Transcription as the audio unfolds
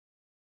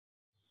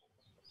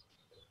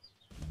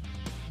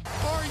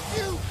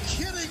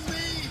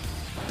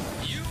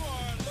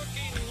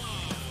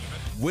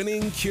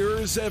Winning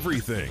cures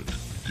everything.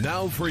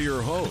 Now for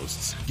your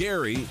hosts,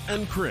 Gary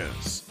and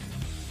Chris.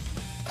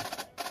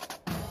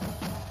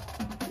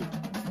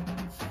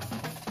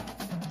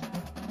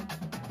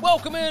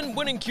 Welcome in,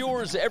 Winning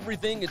Cures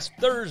Everything. It's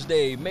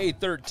Thursday, May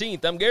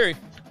 13th. I'm Gary.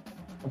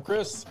 I'm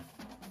Chris.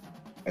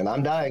 And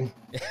I'm dying.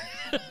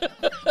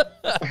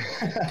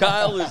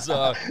 Kyle is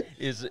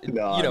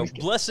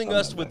blessing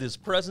us with his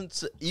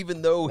presence,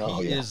 even though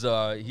he is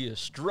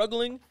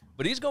struggling,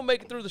 but he's going to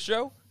make it through the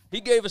show. He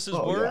gave us his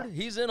word. Yeah.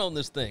 He's in on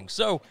this thing.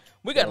 So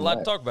we got a lot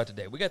to talk about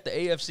today. We got the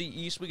AFC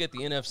East. We got the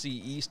NFC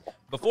East.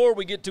 Before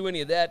we get to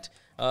any of that,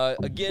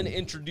 again,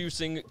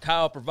 introducing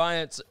Kyle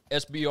Purviance,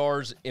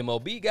 SBR's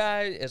MLB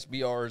guy,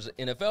 SBR's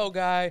NFL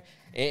guy,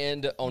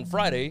 and on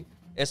Friday,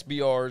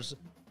 SBR's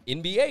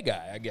NBA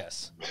guy, I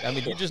guess. I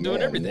mean, you're just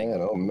doing everything.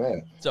 Oh,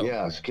 man. So,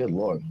 yes, good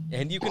Lord.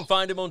 And you can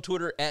find him on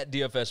Twitter at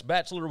DFS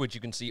Bachelor, which you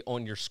can see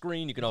on your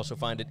screen. You can also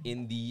find it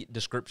in the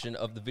description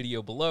of the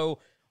video below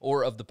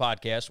or of the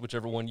podcast,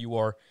 whichever one you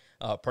are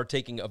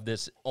partaking of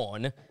this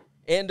on.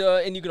 And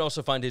you can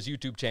also find his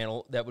YouTube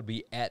channel. That would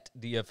be at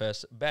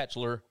DFS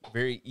Bachelor.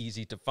 Very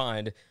easy to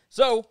find.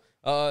 So,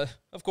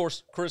 of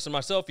course, Chris and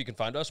myself, you can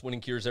find us,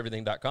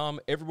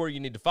 winningcureseverything.com. Everywhere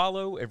you need to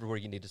follow, everywhere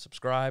you need to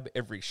subscribe,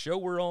 every show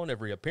we're on,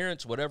 every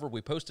appearance, whatever,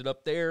 we post it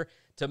up there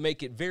to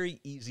make it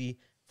very easy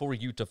for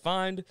you to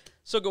find.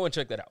 So go and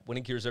check that out,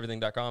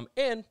 winningcureseverything.com.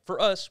 And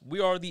for us, we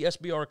are the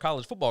SBR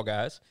College Football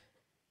Guys.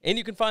 And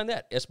you can find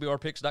that,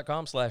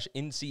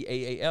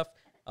 sbrpicks.com/NCAAF.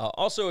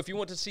 Also, if you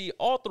want to see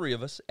all three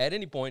of us at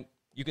any point,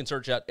 you can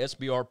search out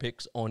SBR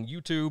Picks on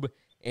YouTube,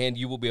 and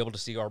you will be able to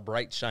see our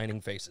bright,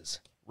 shining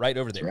faces right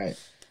over there. That's right.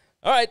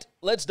 All right,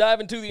 let's dive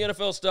into the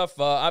NFL stuff.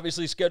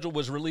 Obviously, schedule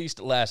was released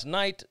last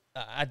night.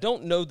 I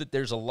don't know that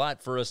there's a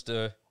lot for us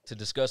to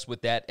discuss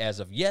with that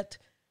as of yet,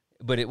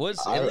 but it was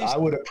at least. I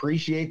would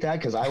appreciate that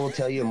because I will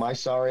tell you, my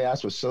sorry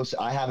ass was so.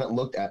 I haven't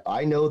looked at.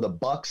 I know the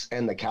Bucs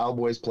and the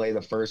Cowboys play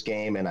the first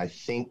game, and I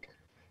think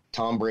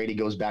Tom Brady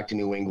goes back to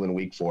New England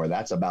week 4.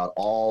 That's about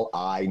all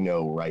I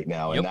know right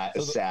now, and that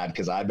is sad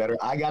because I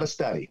got to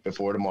study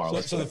before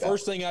tomorrow. So the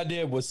first thing I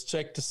did was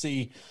check to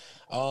see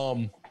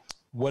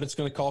what it's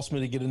going to cost me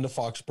to get into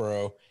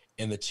Foxborough,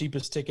 and the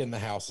cheapest ticket in the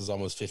house is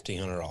almost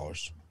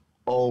 $1,500.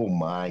 Oh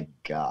my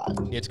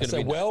God! It's going to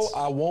be nuts. Well,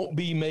 I won't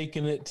be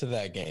making it to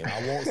that game.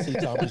 I won't see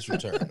Tommy's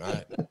return.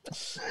 I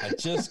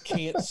just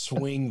can't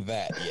swing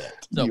that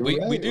yet. So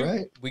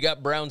we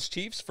got Browns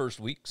Chiefs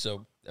first week,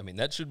 so I mean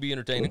that should be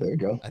entertaining. There you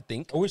go. I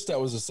think. I wish that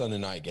was a Sunday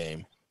night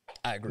game.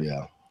 I agree.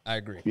 Yeah. I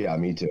agree. Yeah,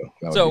 me too.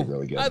 That would be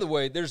really good. Either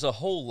way, there's a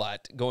whole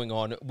lot going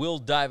on. We'll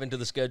dive into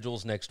the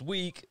schedules next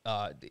week.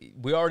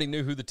 We already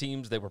knew who the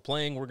teams they were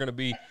playing were going to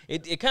be.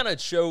 It kind of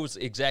shows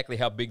exactly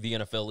how big the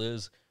NFL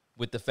is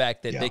with the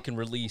fact that they can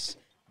release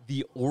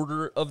the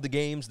order of the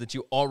games that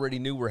you already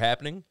knew were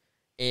happening,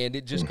 and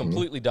it just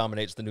completely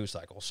dominates the news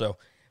cycle. So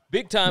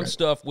big-time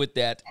stuff with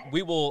that.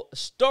 We will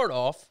start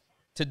off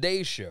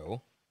today's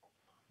show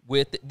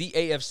with the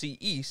AFC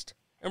East,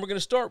 and we're going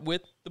to start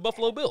with the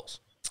Buffalo Bills.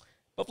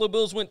 Buffalo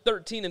Bills went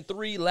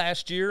 13-3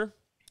 last year.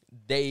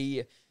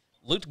 They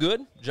looked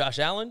good. Josh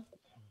Allen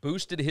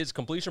boosted his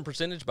completion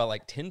percentage by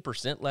like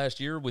 10% last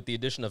year with the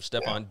addition of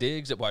Stephon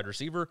Diggs at wide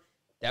receiver.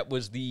 That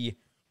was the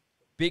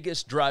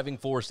biggest driving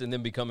force in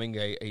them becoming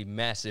a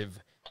massive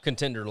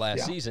contender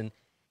last season.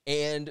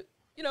 And,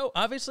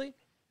 obviously,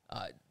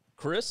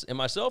 Chris and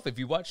myself, if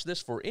you watch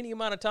this for any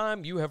amount of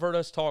time, you have heard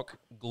us talk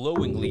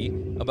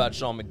glowingly about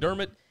Sean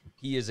McDermott.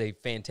 He is a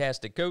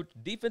fantastic coach,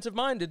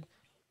 defensive-minded,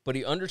 but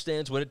he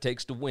understands what it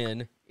takes to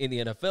win in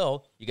the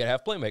NFL. You got to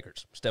have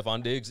playmakers.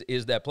 Stephon Diggs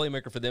is that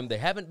playmaker for them. They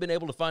haven't been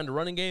able to find a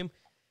running game.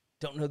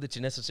 Don't know that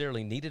you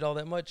necessarily need it all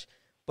that much,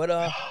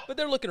 but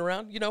they're looking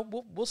around.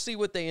 We'll see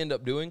what they end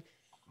up doing.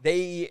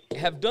 They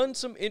have done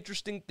some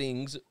interesting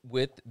things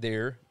with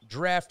their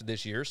draft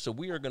this year, so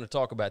we are going to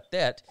talk about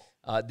that.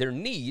 Their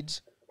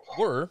needs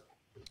were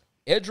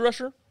edge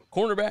rusher,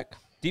 cornerback,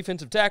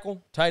 defensive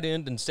tackle, tight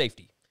end, and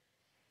safety.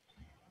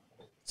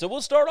 So we'll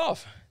start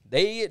off.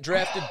 They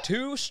drafted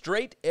 2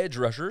 straight edge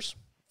rushers.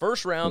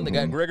 First round, they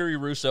got Gregory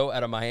Rousseau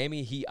out of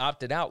Miami. He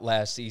opted out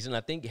last season.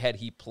 I think had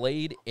he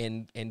played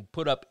and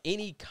put up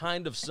any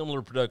kind of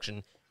similar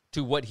production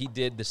to what he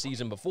did the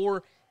season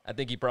before, I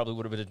think he probably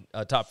would have been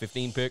a top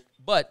 15 pick.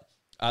 But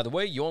either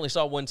way, you only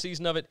saw one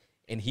season of it,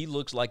 and he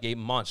looks like a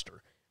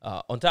monster.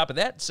 On top of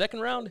that,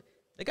 second round,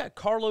 they got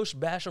Carlos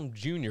Basham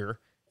Jr.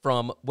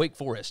 from Wake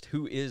Forest,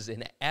 who is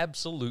an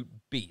absolute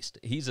beast.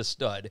 He's a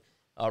stud.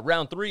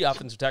 Round 3,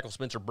 offensive tackle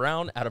Spencer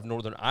Brown out of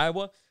Northern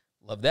Iowa.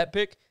 Love that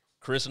pick.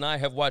 Chris and I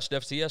have watched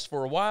FCS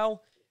for a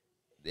while.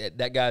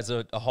 That guy's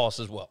a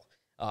hoss as well.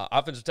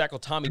 Offensive tackle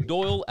Tommy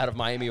Doyle out of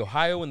Miami,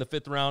 Ohio in the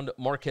 5th round.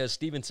 Marquez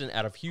Stevenson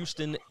out of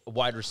Houston,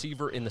 wide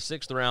receiver in the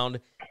 6th round.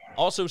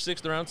 Also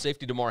 6th round,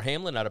 safety DeMar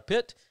Hamlin out of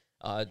Pitt.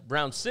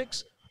 Round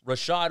 6,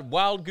 Rashad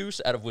Wild Goose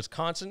out of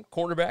Wisconsin,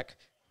 cornerback.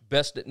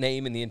 Best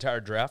name in the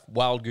entire draft,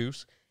 Wild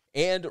Goose.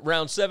 And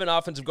round 7,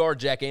 offensive guard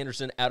Jack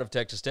Anderson out of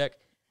Texas Tech.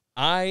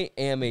 I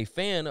am a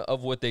fan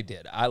of what they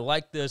did. I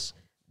like this.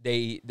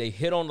 They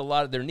hit on a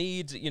lot of their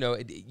needs.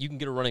 You can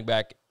get a running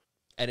back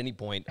at any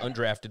point,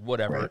 undrafted,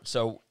 whatever. Right.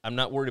 So I'm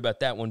not worried about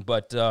that one.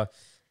 But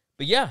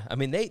yeah, I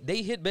mean,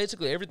 they hit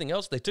basically everything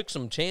else. They took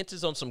some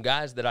chances on some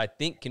guys that I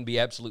think can be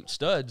absolute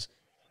studs.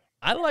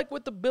 I like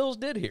what the Bills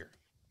did here.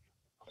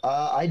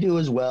 I do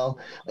as well.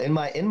 In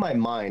my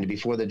mind,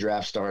 before the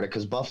draft started,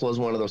 because Buffalo's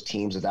one of those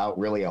teams without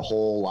really a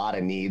whole lot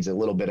of needs, a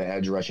little bit of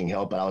edge rushing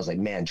help. But I was like,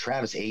 man,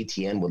 Travis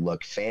Etienne would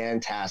look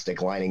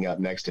fantastic lining up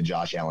next to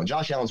Josh Allen.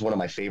 Josh Allen's one of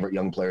my favorite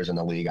young players in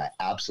the league. I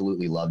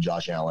absolutely love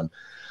Josh Allen.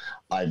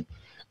 I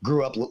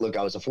grew up, look,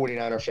 I was a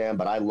 49er fan,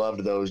 but I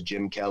loved those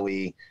Jim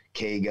Kelly,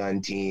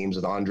 K-Gun teams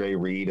with Andre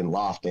Reed and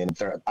Lofton.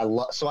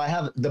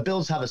 The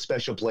Bills have a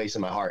special place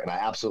in my heart, and I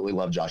absolutely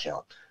love Josh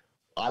Allen.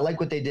 I like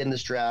what they did in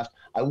this draft.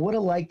 I would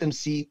have liked them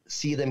see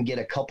them get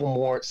a couple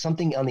more,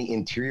 something on the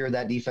interior of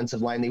that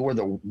defensive line. They were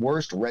the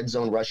worst red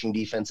zone rushing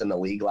defense in the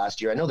league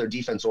last year. I know their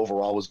defense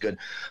overall was good,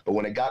 but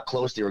when it got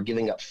close, they were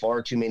giving up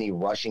far too many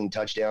rushing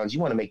touchdowns.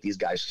 You want to make these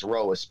guys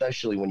throw,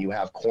 especially when you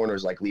have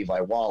corners like Levi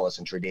Wallace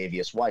and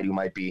Tre'Davious White, who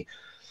might be,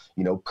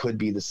 could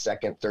be the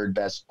second, third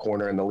best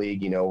corner in the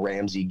league,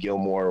 Ramsey,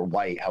 Gilmore,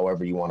 White,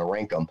 however you want to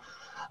rank them.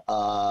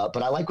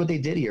 But I like what they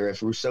did here.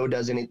 If Rousseau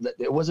does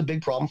it was a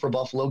big problem for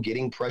Buffalo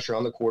getting pressure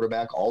on the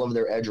quarterback. All of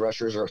their edge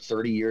rushers are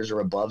 30 years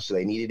or above, so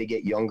they needed to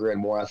get younger and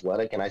more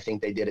athletic, and I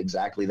think they did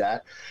exactly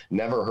that.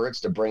 Never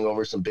hurts to bring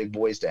over some big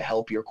boys to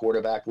help your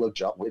quarterback. Look,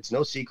 it's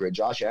no secret.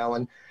 Josh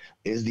Allen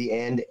is the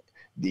end,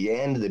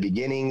 the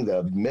beginning,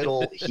 the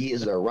middle. He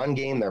is their run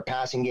game, their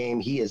passing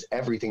game. He is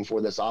everything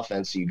for this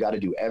offense, so you got to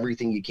do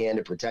everything you can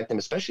to protect them,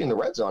 especially in the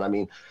red zone. I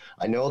mean,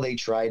 I know they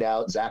tried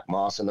out Zach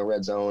Moss in the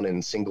red zone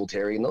and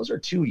Singletary, and those are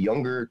two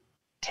younger,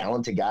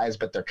 talented guys,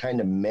 but they're kind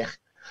of meh.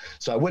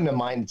 So I wouldn't have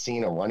minded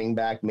seeing a running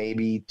back,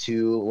 maybe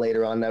two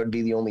later on. That would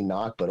be the only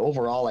knock. But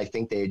overall, I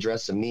think they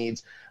addressed some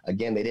needs.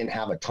 Again, they didn't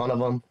have a ton of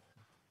them.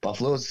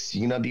 Buffalo's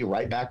going to be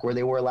right back where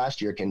they were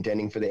last year,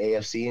 contending for the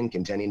AFC and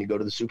contending to go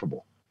to the Super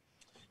Bowl.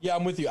 Yeah,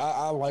 I'm with you.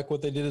 I like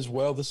what they did as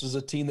well. This is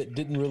a team that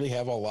didn't really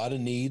have a lot of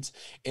needs,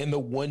 and the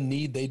one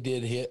need they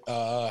did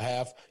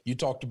have, you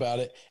talked about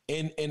it,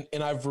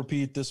 and I've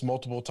repeated this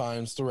multiple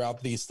times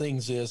throughout these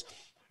things, is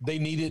they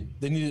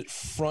needed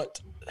front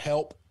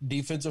help,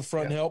 defensive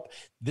front help.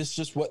 This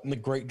just wasn't the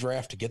great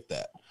draft to get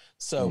that.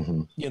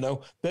 So,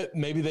 that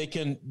maybe they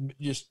can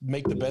just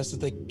make the best that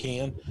they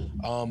can,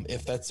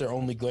 if that's their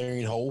only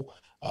glaring hole.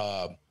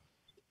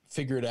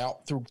 Figure it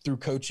out through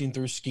coaching,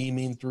 through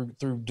scheming,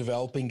 through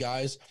developing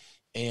guys,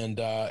 and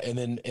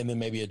then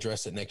maybe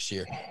address it next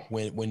year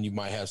when you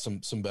might have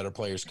some better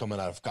players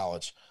coming out of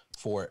college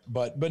for it.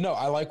 But no,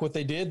 I like what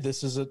they did.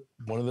 This is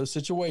one of those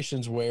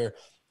situations where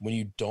when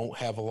you don't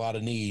have a lot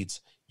of needs,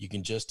 you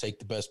can just take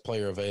the best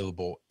player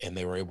available, and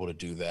they were able to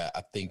do that.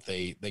 I think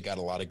they got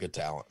a lot of good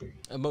talent.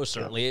 Most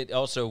certainly. It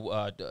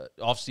also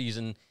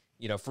offseason,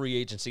 free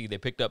agency, they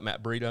picked up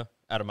Matt Breida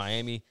out of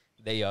Miami.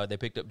 They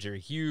picked up Jerry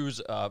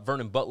Hughes.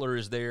 Vernon Butler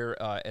is there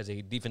as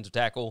a defensive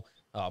tackle.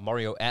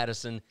 Mario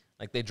Addison.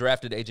 Like, they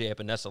drafted A.J.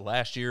 Epinesa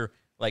last year.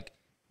 Like,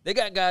 they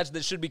got guys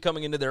that should be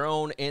coming into their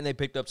own, and they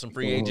picked up some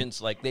free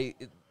agents. Like,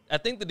 I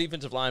think the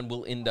defensive line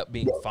will end up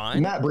being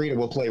fine. Matt Breida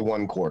will play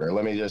one quarter.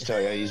 Let me just tell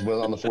you, he's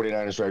on the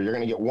 49ers road. You're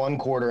going to get one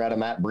quarter out of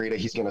Matt Breida.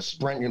 He's going to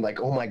sprint. You're like,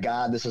 oh, my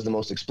God, this is the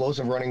most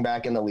explosive running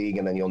back in the league,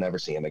 and then you'll never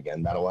see him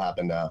again. That'll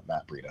happen to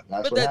Matt Breida.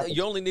 But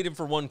you only need him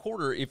for one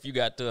quarter if you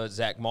got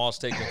Zach Moss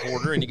taking a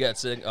quarter and you got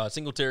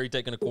Singletary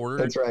taking a quarter.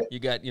 That's right. You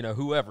got,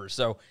 whoever.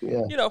 So,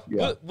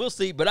 we'll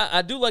see. But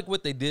I do like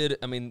what they did.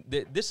 I mean,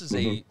 this is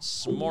a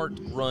smart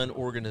run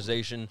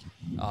organization.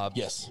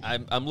 Yes.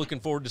 I'm looking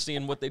forward to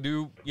seeing what they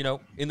do,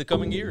 in the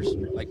coming years.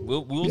 Like,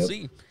 we'll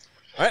see.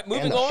 All right,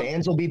 moving and the on.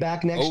 Fans will be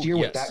back next year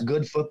with that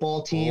good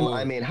football team.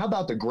 I mean, how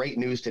about the great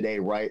news today,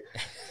 right?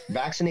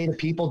 Vaccinated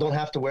people don't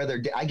have to wear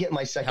their – I get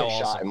my second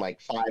shot in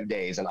like 5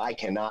 days, and I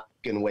cannot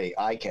wait.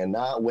 I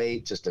cannot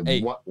wait just to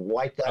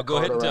wipe that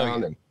card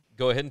around.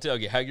 Go ahead and tell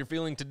you how you're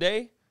feeling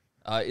today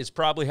is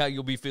probably how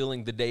you'll be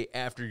feeling the day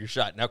after your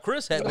shot. Now,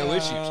 Chris had no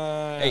issues.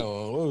 It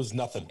was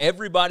nothing.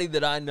 Everybody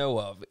that I know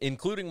of,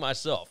 including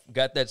myself,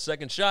 got that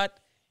second shot,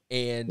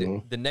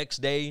 and the next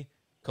day –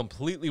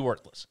 completely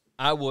worthless.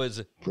 I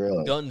was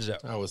donezo.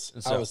 I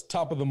was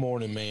top of the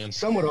morning, man.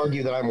 Some would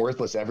argue that I'm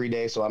worthless every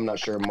day, so I'm not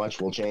sure much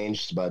will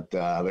change, but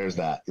there's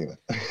that.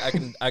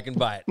 I can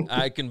buy it.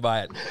 I can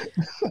buy it.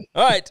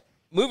 All right,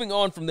 moving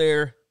on from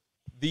there,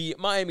 the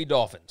Miami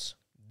Dolphins.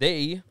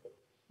 They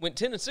went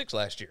 10-6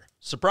 last year.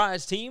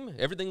 Surprise team.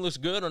 Everything looks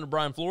good under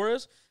Brian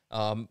Flores.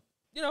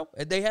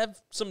 They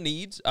have some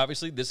needs.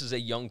 Obviously, this is a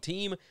young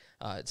team.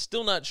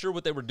 Still not sure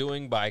what they were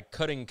doing by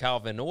cutting Kyle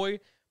Van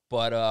Noy,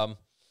 but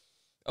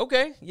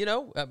okay,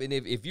 I mean,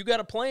 if you got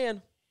a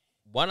plan,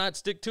 why not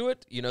stick to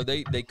it?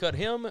 They cut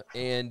him,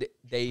 and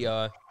they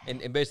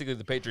and basically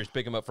the Patriots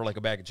pick him up for like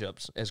a bag of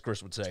chips, as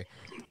Chris would say.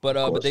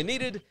 But they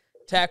needed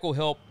tackle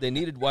help, they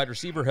needed wide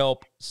receiver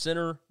help,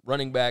 center,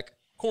 running back,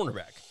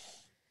 cornerback,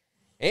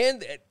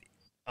 and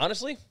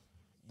honestly,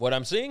 what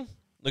I'm seeing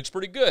looks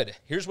pretty good.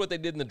 Here's what they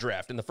did in the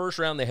draft. In the first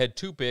round, they had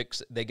 2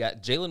 picks. They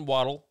got Jalen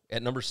Waddle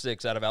at number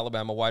 6 out of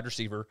Alabama, wide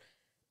receiver.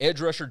 Edge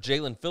rusher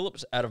Jalen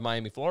Phillips out of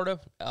Miami, Florida.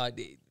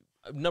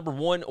 number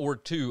 1 or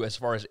 2 as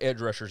far as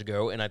edge rushers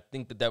go, and I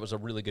think that was a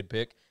really good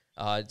pick.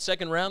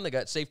 Second round, they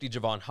got safety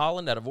Javon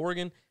Holland out of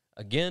Oregon.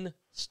 Again,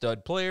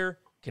 stud player,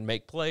 can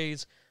make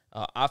plays.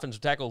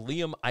 Offensive tackle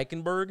Liam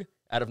Eichenberg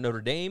out of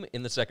Notre Dame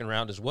in the second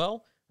round as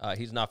well.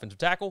 He's an offensive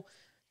tackle.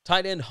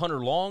 Tight end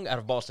Hunter Long out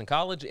of Boston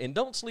College. And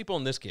don't sleep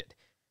on this kid.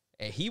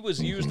 He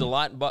was used a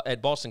lot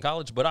at Boston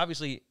College, but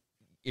obviously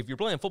if you're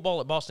playing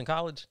football at Boston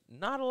College,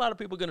 not a lot of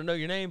people are going to know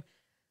your name.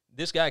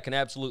 This guy can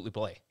absolutely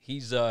play.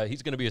 He's going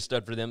to be a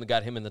stud for them. They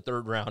got him in the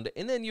third round.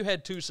 And then you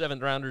had 2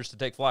 7th-rounders to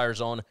take flyers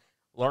on.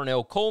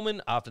 Larnell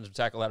Coleman, offensive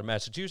tackle out of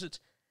Massachusetts.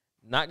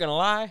 Not going to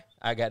lie,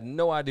 I got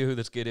no idea who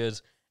this kid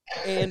is.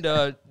 And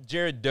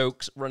Jared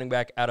Dokes, running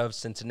back out of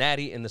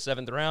Cincinnati in the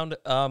 7th round.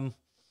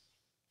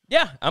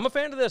 Yeah, I'm a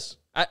fan of this.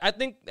 I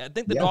think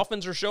the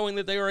Dolphins are showing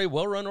that they are a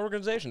well-run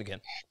organization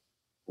again.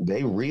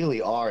 They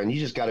really are, and you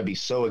just got to be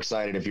so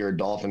excited if you're a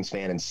Dolphins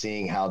fan and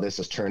seeing how this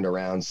has turned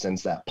around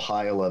since that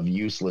pile of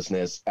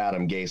uselessness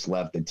Adam Gase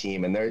left the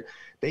team. And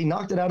they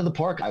knocked it out of the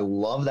park. I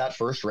love that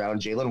first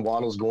round. Jalen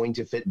Waddle's going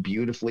to fit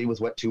beautifully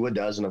with what Tua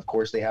does, and of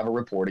course they have a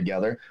rapport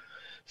together.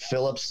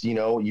 Phillips,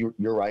 you're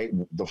right,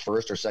 the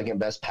first or second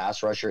best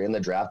pass rusher in the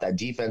draft. That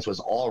defense was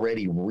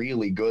already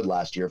really good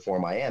last year for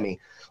Miami.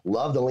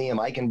 Love the Liam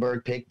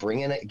Eichenberg pick. Bring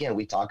in it again.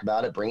 We talk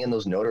about it. Bring in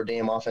those Notre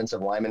Dame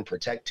offensive linemen.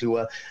 Protect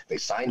Tua. They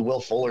signed Will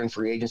Fuller in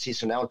free agency,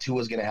 so now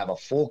Tua's going to have a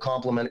full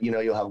complement.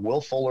 You'll have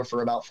Will Fuller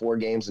for about 4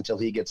 games until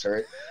he gets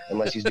hurt,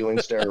 unless he's doing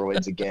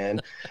steroids again,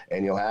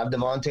 and you'll have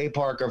Devontae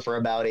Parker for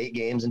about 8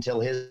 games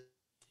until his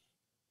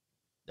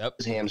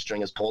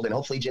hamstring is pulled, and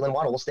hopefully Jalen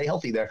Waddle will stay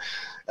healthy there,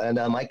 and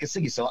Mike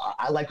Gesicki. So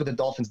I like what the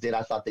Dolphins did.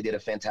 I thought they did a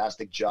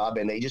fantastic job,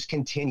 and they just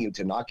continue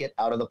to knock it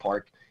out of the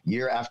park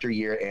year after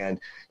year. And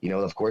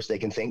of course, they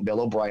can thank Bill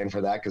O'Brien for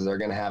that, because they're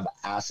going to have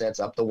assets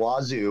up the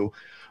wazoo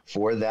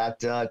for that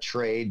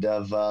trade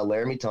of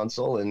Laramie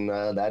Tunsil, and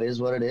that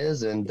is what it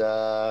is. And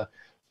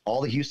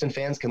all the Houston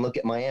fans can look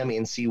at Miami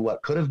and see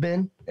what could have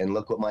been, and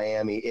look what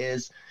Miami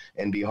is,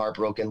 and be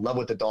heartbroken. Love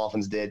what the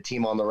Dolphins did.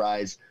 Team on the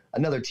rise.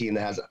 Another team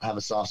that have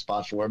a soft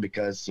spot for,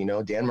 because,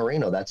 Dan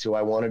Marino, that's who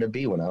I wanted to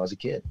be when I was a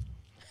kid.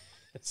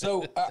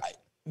 So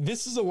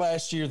this is the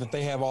last year that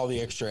they have all the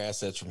extra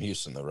assets from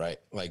Houston, though, right?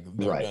 Like,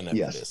 they're done after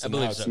this. I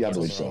believe so. I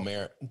believe so.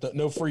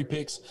 No free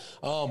picks.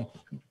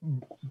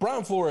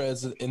 Brian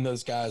Flores and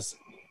those guys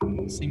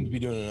seem to be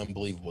doing an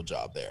unbelievable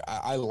job there.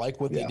 I like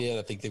what they did.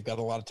 I think they've got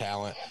a lot of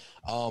talent.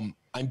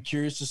 I'm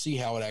curious to see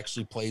how it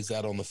actually plays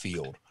out on the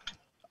field.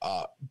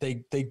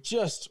 They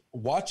just,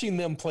 watching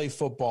them play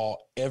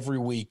football every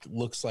week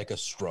looks like a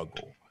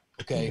struggle.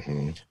 Okay.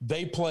 Mm-hmm.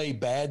 They play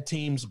bad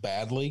teams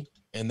badly,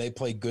 and they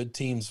play good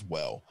teams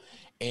well.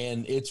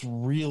 And it's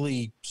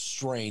really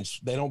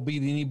strange. They don't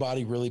beat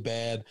anybody really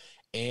bad.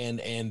 And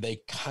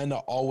they kind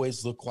of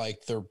always look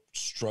like they're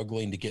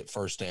struggling to get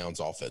first downs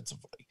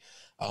offensively.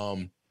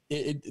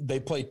 They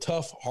play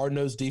tough,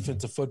 hard-nosed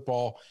defensive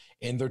football,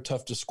 and they're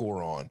tough to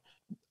score on.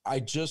 I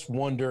just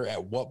wonder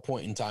at what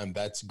point in time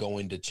that's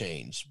going to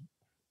change.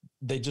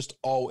 They just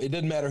it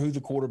doesn't matter who the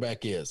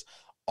quarterback is,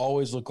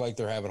 always look like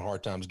they're having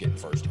hard times getting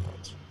first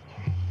downs.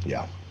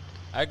 Yeah.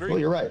 I agree. Well,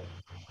 you're right.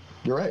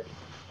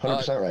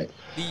 100% right.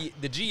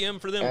 The GM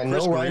for them, and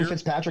Chris no Ryan Greer,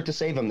 Fitzpatrick to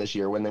save them this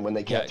year when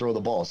they can't throw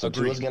the ball. So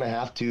Tua's going to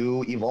have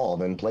to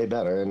evolve and play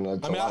better, and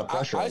it's a lot of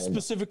pressure. I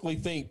specifically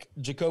think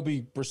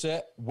Jacoby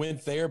Brissett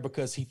went there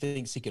because he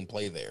thinks he can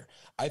play there.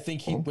 I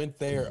think he went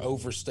there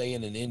over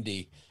staying in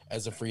Indy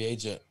as a free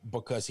agent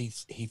because he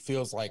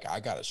feels like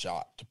I got a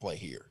shot to play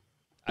here.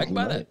 I can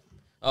buy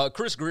that.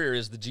 Chris Greer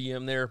is the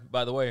GM there,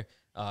 by the way.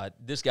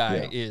 This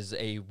guy is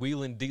a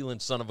wheeling, dealing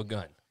son of a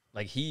gun.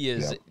 Like, he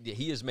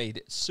has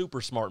made super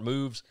smart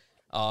moves.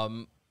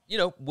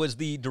 Was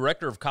the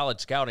director of college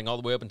scouting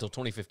all the way up until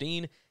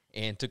 2015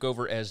 and took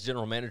over as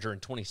general manager in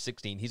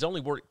 2016. He's only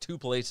worked 2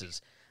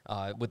 places,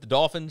 with the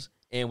Dolphins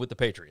and with the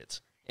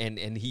Patriots.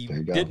 And he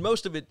did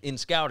most of it in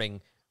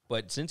scouting,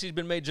 but since he's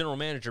been made general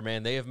manager,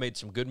 man, they have made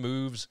some good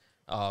moves.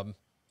 I'm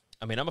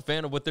a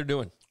fan of what they're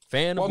doing.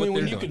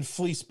 When you can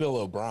fleece Bill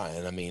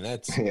O'Brien,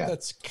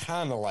 that's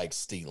kind of like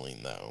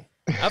stealing, though.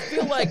 I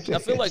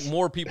feel like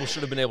more people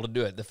should have been able to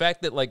do it. The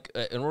fact that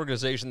an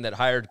organization that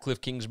hired Cliff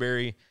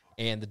Kingsbury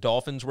and the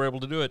Dolphins were able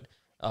to do it,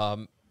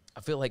 I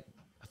feel like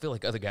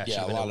other guys should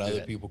have been able to do it. A lot of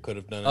other people could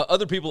have done it.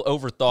 Other people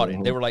overthought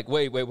it. They were like,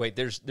 wait,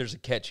 there's a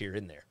catch here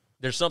in there.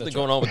 There's something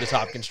going on with this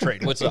Hopkins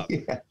trade. What's up?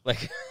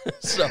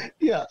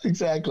 Yeah,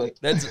 exactly.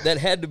 That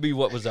had to be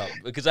what was up,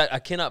 because I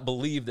cannot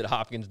believe that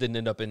Hopkins didn't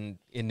end up in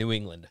New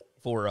England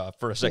for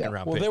a second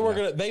round pick.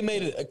 Well, they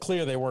made it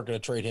clear they weren't going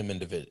to trade him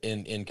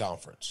in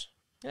conference.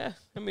 Yeah,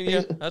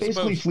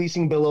 basically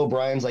fleecing Bill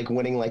O'Brien's like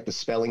winning the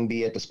spelling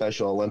bee at the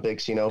Special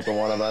Olympics, for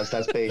one of us.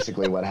 That's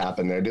basically what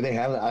happened there. Do they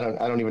have? I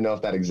don't even know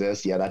if that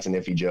exists. Yeah, that's an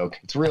iffy joke.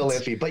 It's real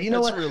iffy. But you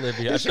know what? Real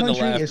iffy. This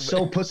country is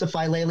so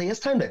pussified lately. It's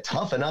time to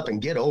toughen up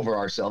and get over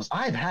ourselves.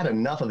 I've had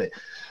enough of it.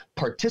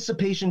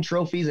 Participation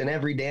trophies in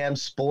every damn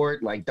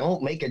sport.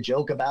 Don't make a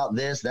joke about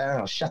this.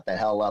 That. Shut the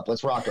hell up.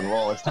 Let's rock and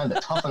roll. It's time to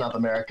toughen up,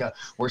 America.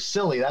 We're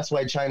silly. That's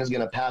why China's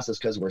going to pass us,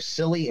 because we're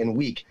silly and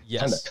weak.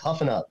 Yes. Time to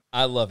toughen up.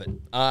 I love it.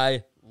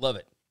 I Love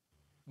it.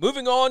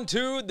 Moving on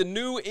to the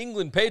New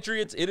England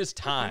Patriots, it is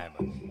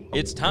time.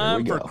 It's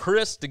time for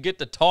Chris to get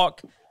to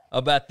talk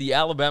about the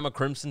Alabama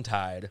Crimson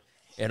Tide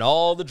and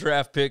all the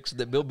draft picks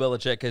that Bill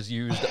Belichick has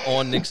used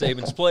on Nick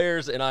Saban's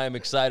players, and I am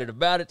excited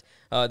about it.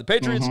 The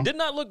Patriots did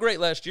not look great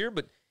last year,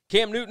 but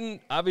Cam Newton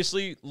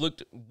obviously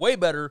looked way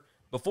better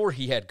before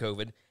he had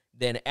COVID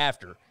than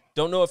after.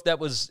 Don't know if that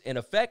was an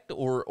effect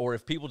or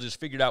if people just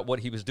figured out what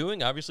he was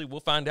doing. Obviously,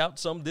 we'll find out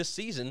some this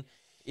season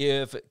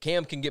if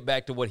Cam can get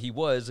back to what he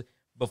was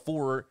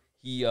before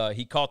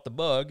he caught the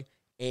bug,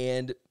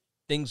 and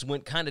things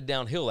went kind of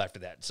downhill after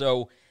that.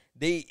 So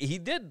he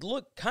did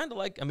look kind of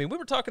like, I mean, we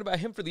were talking about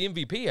him for the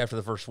MVP after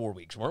the first 4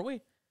 weeks, weren't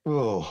we?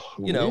 Oh,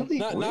 you know, really?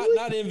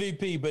 Not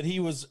MVP, but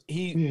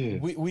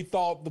we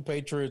thought the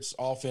Patriots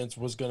offense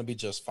was going to be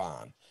just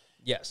fine.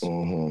 Yes.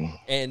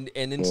 And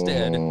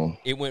instead,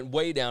 it went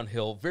way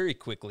downhill very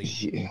quickly.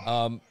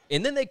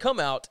 And then they come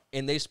out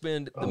and they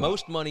spend the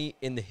most money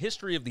in the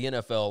history of the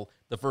NFL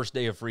the first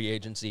day of free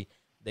agency.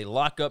 They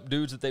lock up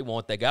dudes that they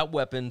want. They got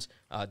weapons.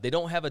 They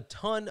don't have a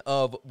ton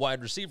of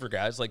wide receiver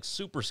guys, like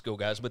super skill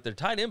guys, but their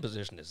tight end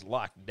position is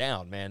locked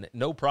down, man.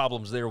 No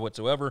problems there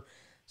whatsoever.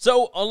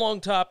 So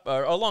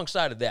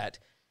alongside of that,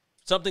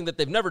 something that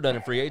they've never done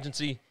in free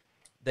agency,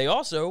 they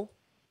also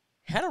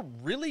had a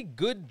really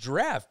good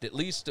draft, at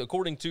least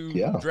according to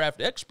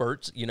draft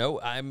experts. You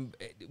know,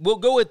 we'll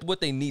go with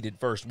what they needed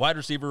first: wide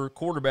receiver,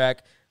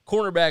 quarterback,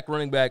 cornerback,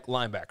 running back,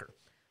 linebacker.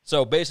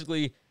 So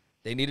basically,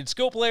 they needed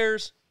skill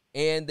players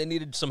and they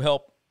needed some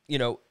help, you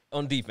know,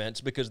 on defense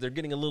because they're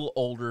getting a little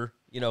older,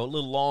 you know, a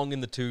little long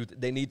in the tooth.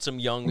 They need some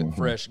young,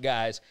 fresh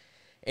guys,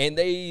 and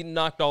they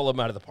knocked all of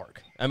them out of the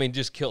park. I mean,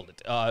 just killed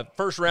it.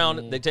 First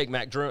round, they take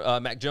Mac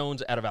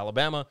Jones out of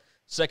Alabama.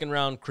 Second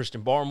round,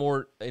 Christian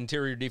Barmore,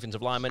 interior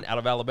defensive lineman out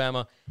of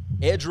Alabama.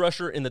 Edge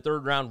rusher in the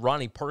third round,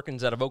 Ronnie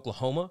Perkins out of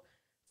Oklahoma.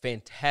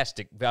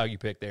 Fantastic value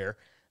pick there.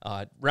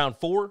 Round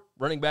 4,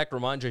 running back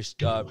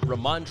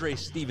Ramondre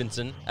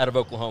Stevenson out of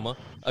Oklahoma.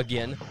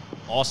 Again,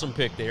 awesome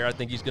pick there. I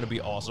think he's going to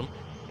be awesome,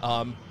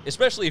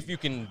 especially if you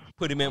can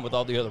put him in with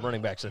all the other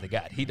running backs that they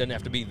got. He doesn't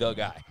have to be the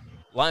guy.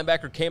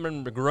 Linebacker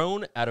Cameron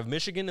McGrone out of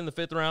Michigan in the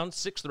 5th round.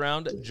 6th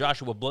round,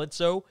 Joshua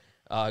Bledsoe,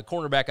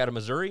 cornerback out of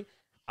Missouri.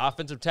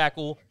 Offensive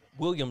tackle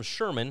William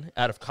Sherman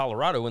out of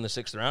Colorado in the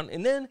 6th round.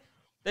 And then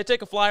they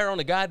take a flyer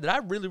on a guy that I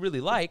really,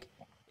 really like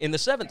in the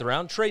 7th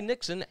round, Trey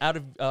Nixon out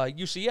of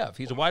UCF.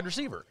 He's a wide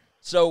receiver.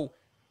 So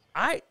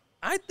I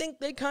think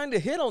they kind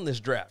of hit on this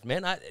draft,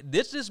 man.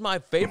 This is my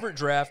favorite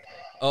draft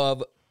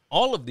of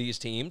all of these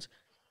teams.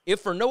 If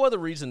for no other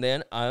reason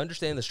than I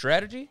understand the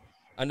strategy,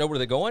 I know where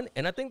they're going,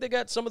 and I think they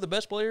got some of the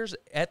best players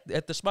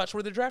at the spots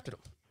where they drafted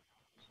them.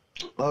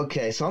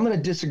 Okay, so I'm going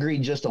to disagree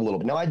just a little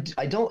bit. Now,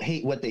 I don't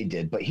hate what they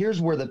did, but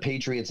here's where the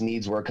Patriots'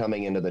 needs were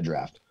coming into the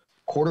draft.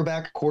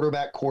 Quarterback,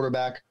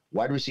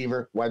 wide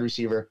receiver, wide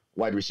receiver,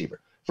 wide receiver.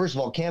 First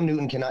of all, Cam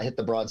Newton cannot hit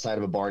the broadside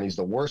of a barn. He's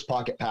the worst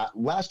pocket pat.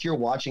 Last year,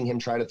 watching him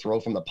try to throw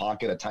from the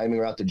pocket, a timing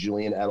route to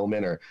Julian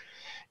Edelman or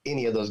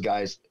any of those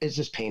guys, it's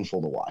just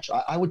painful to watch.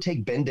 I would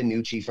take Ben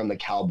DiNucci from the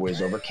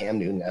Cowboys over Cam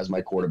Newton as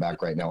my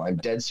quarterback right now. I'm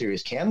dead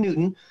serious. Cam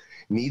Newton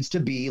needs to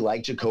be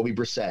like Jacoby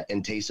Brissett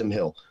and Taysom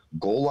Hill.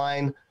 Goal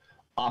line,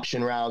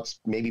 option routes,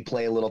 maybe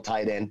play a little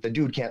tight end. The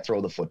dude can't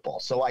throw the football.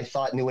 So I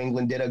thought New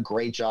England did a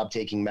great job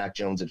taking Mac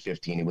Jones at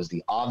 15. It was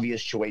the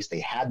obvious choice. They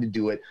had to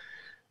do it.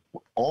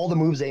 All the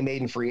moves they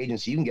made in free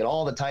agency, you can get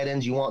all the tight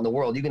ends you want in the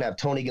world. You can have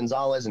Tony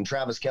Gonzalez and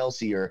Travis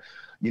Kelce or,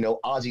 you know,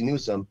 Ozzie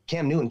Newsome.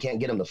 Cam Newton can't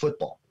get him the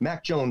football.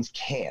 Mac Jones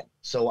can.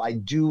 So I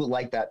do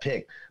like that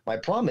pick. My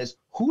problem is,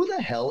 who the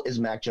hell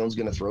is Mac Jones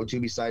going to throw to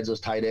besides those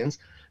tight ends?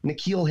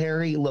 N'Keal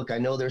Harry, look, I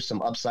know there's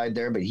some upside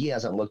there, but he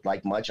hasn't looked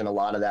like much, and a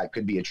lot of that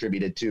could be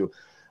attributed to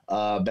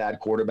bad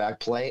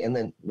quarterback play. And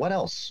then what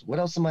else? What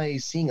else am I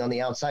seeing on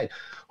the outside?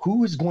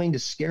 Who is going to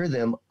scare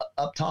them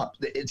up top?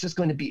 It's just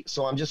going to be,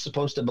 so I'm just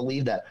supposed to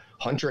believe that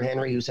Hunter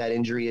Henry, who's had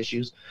injury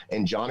issues,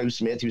 and Jonnu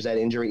Smith, who's had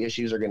injury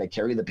issues, are going to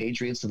carry the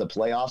Patriots to the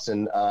playoffs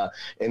and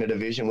in a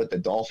division with the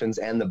Dolphins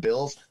and the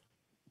Bills.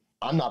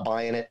 I'm not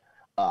buying it.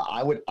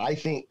 I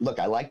think, look,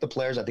 I like the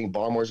players. I think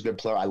Barmore's a good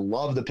player. I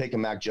love the pick of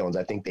Mac Jones.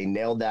 I think they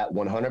nailed that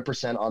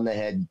 100% on the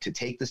head to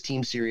take this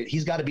team serious.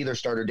 He's got to be their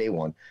starter day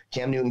one.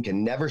 Cam Newton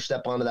can never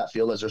step onto that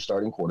field as their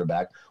starting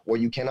quarterback, or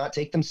you cannot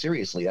take them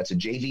seriously. That's a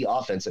JV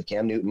offense if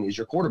Cam Newton is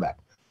your quarterback.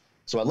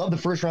 So I love the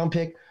first round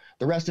pick.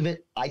 The rest of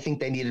it, I think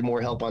they needed more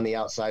help on the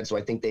outside, so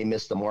I think they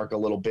missed the mark a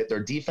little bit.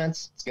 Their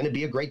defense, it's going to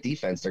be a great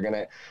defense. They're going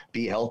to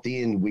be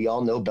healthy, and we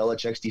all know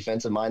Belichick's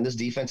defensive mind. This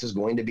defense is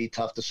going to be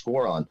tough to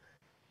score on.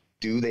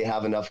 Do they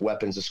have enough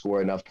weapons to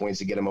score enough points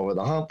to get them over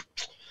the hump?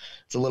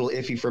 It's a little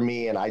iffy for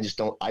me, and I just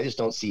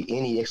don't see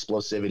any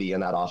explosivity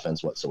in that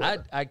offense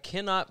whatsoever. I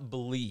cannot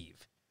believe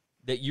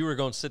that you were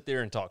going to sit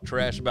there and talk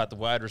trash about the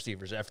wide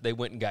receivers after they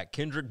went and got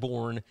Kendrick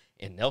Bourne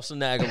and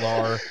Nelson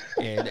Aguilar,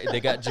 and they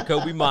got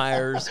Jacoby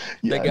Myers.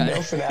 They got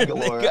Nelson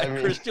Aguilar. They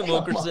got Christian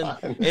Wilkerson.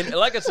 And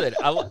like I said,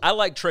 I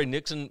like Trey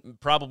Nixon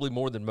probably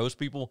more than most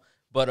people,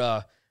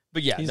 but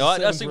But yeah, He's no,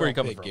 a I see where you're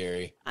coming pick, from.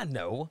 Gary. I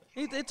know.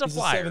 It's a He's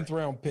flyer. a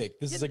 7th-round pick.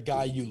 This is a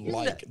guy you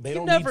like. They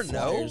don't never need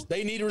flyers. know.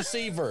 They need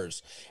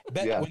receivers.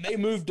 When they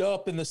moved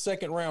up in the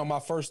 2nd round, my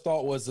first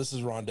thought was, this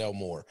is Rondell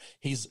Moore.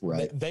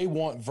 They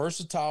want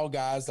versatile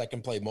guys that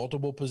can play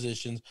multiple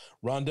positions.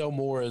 Rondell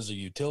Moore is a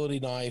utility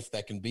knife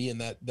that can be in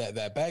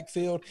that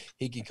backfield.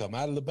 He can come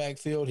out of the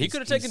backfield. He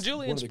could have taken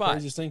Julian's spot.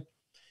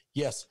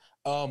 Yes.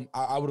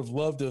 I would have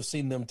loved to have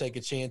seen them take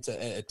a chance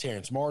at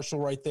Terrence Marshall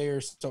right there,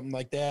 something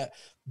like that.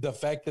 The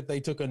fact that they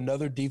took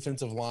another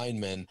defensive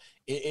lineman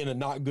in a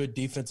not good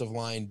defensive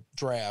line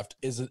draft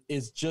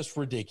is just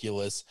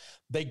ridiculous.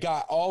 They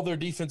got all their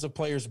defensive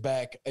players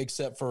back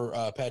except for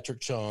Patrick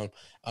Chung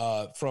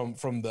from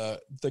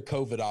the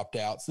COVID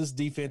opt-outs. This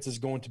defense is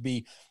going to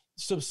be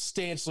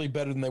substantially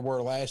better than they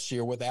were last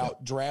year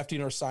without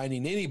drafting or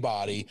signing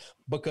anybody,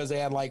 because they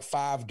had like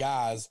 5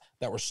 guys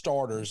that were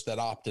starters that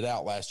opted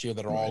out last year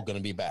that are all going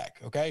to be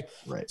back. Okay.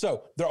 Right.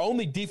 So their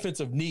only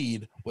defensive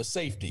need was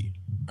safety.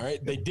 All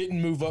right. They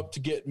didn't move up to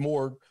get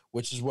more,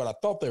 which is what I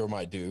thought they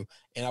might do.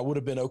 And I would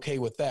have been okay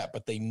with that,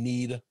 but they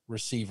need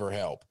receiver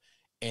help.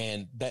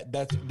 And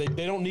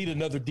they don't need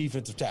another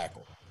defensive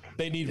tackle.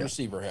 They need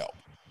receiver help.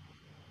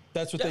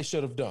 That's what they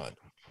should have done.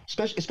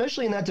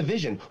 Especially in that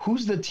division.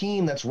 Who's the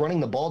team that's running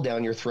the ball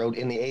down your throat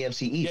in the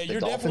AFC East? Yeah, you're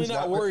definitely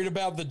not worried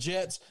about the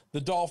Jets,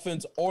 the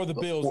Dolphins, or the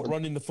Bills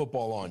running the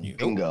football on you.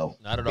 Bingo.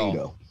 Not at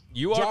all.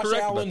 You are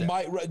correct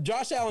about that.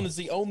 Josh Allen is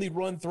the only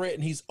run threat,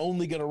 and he's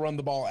only going to run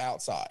the ball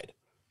outside.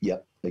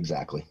 Yep,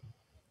 exactly.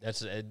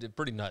 That's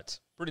pretty nuts.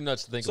 Pretty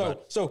nuts to think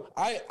about. So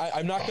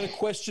I'm not going to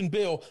question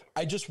Bill.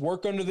 I just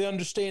work under the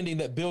understanding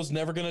that Bill's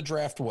never going to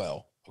draft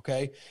well,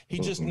 okay? He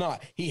just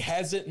not. He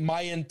hasn't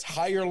my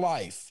entire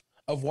life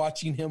of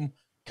watching him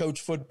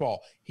coach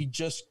football. He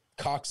just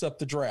cocks up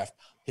the draft.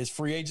 His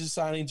free agent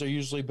signings are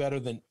usually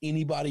better than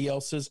anybody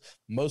else's.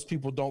 Most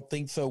people don't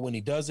think so when he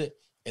does it,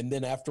 and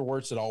then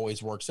afterwards it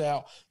always works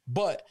out.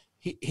 But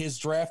his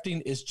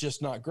drafting is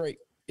just not great.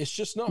 It's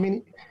just not. I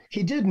mean,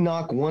 he did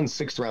knock one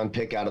 6th-round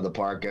pick out of the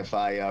park, if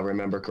I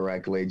remember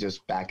correctly,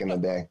 just back in the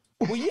day.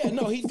 Well, yeah,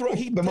 no, he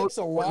takes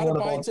a lot of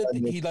bites at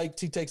he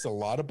takes a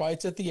lot of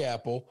bites at the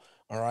apple.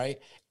 All right.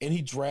 And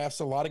he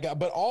drafts a lot of guys,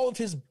 but all of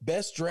his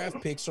best draft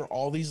picks are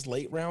all these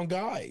late round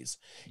guys.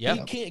 Yep.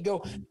 He can't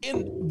go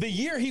in the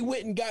year he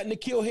went and got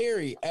N'Keal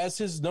Harry as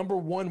his number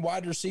 1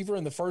 wide receiver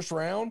in the 1st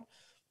round.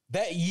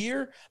 That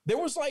year, there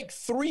was like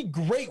 3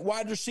 great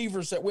wide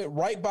receivers that went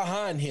right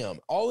behind him,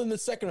 all in the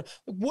 2nd round.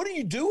 What are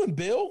you doing,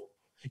 Bill?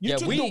 You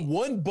took the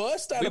one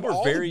bust out of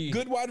all the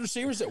good wide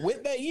receivers that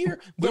went that year.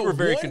 We were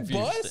very confused.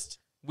 Bust?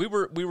 We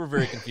were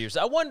very confused.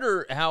 I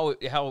wonder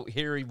how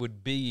Harry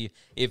would be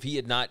if he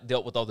had not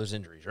dealt with all those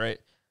injuries, right?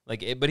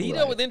 But he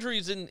dealt with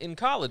injuries in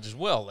college as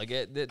well.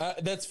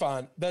 That's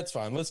fine. That's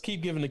fine. Let's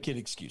keep giving the kid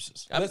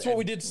excuses. That's what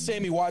we did to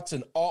Sammy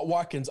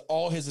Watkins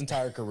all his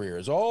entire career.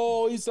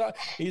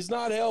 He's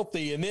not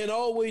healthy, and then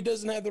he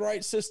doesn't have the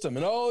right system,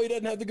 and he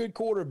doesn't have the good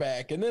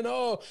quarterback, and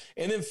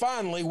then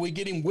finally we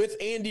get him with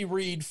Andy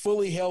Reid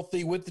fully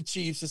healthy with the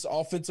Chiefs, this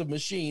offensive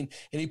machine,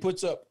 and he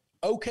puts up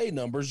okay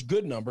numbers,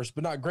 good numbers,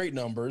 but not great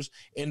numbers.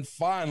 And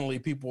finally,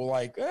 people were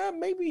like,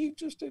 maybe he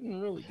just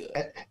didn't really good.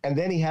 And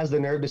then he has the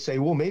nerve to say,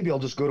 well, maybe I'll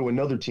just go to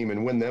another team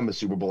and win them a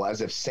Super Bowl,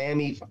 as if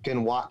Sammy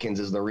fucking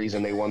Watkins is the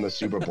reason they won the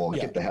Super Bowl.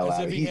 Get the hell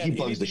out of me. He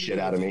bugs the shit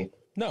out of me.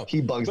 No.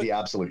 He bugs the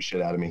absolute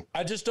shit out of me.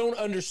 I just don't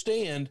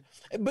understand.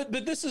 But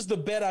this is the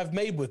bet I've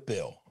made with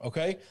Bill,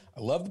 okay?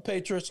 I love the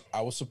Patriots. I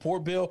will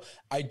support Bill.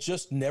 I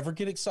just never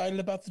get excited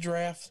about the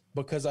draft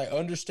because I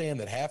understand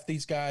that half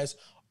these guys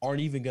aren't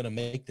even going to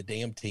make the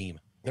damn team.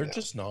 They're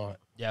just not.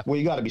 Yeah. Well,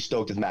 you got to be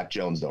stoked with Mac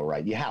Jones, though,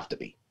 right? You have to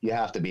be.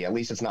 At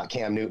least it's not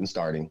Cam Newton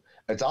starting.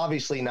 It's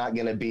obviously not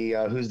going to be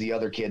who's the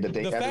other kid that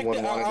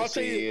everyone wanted to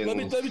see. Let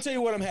me tell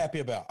you what I'm happy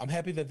about. I'm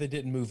happy that they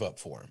didn't move up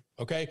for him.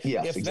 Okay.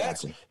 Yes,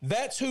 exactly.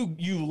 That's who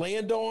you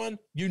land on.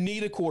 You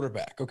need a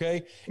quarterback.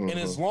 Okay. Mm-hmm. And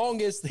as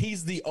long as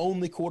he's the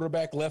only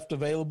quarterback left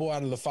available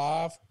out of the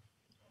 5,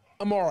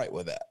 I'm all right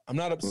with that. I'm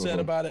not upset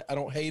about it. I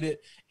don't hate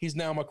it. He's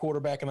now my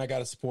quarterback, and I got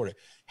to support it.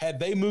 Had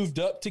they moved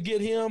up to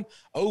get him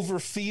over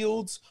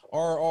Fields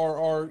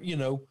or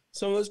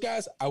some of those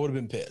guys, I would have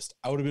been pissed.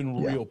 I would have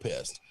been real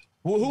pissed.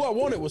 Well, who I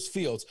wanted was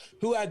Fields,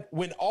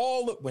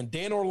 when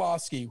Dan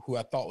Orlovsky, who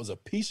I thought was a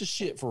piece of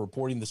shit for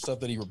reporting the stuff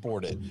that he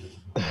reported,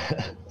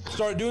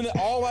 started doing that.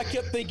 All I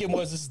kept thinking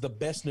was, this is the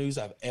best news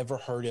I've ever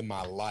heard in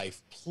my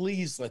life.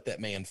 Please let that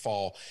man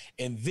fall.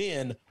 And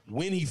then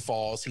when he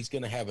falls, he's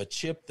going to have a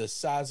chip the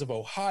size of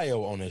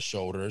Ohio on his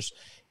shoulders,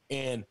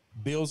 and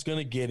Bill's going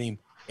to get him,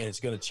 and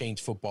it's going to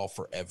change football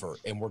forever,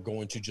 and we're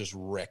going to just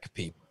wreck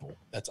people.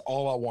 That's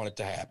all I wanted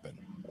to happen.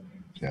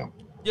 Yeah.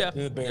 Yeah.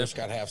 And the Bears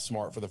got half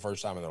smart for the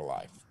first time in their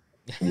life.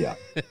 Yeah.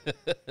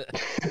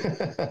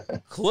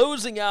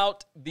 Closing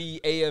out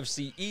the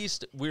AFC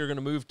East, we're going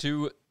to move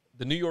to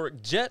the New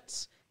York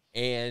Jets,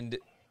 and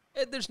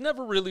there's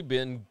never really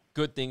been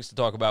good things to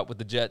talk about with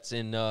the Jets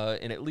in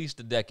at least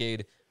a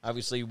decade.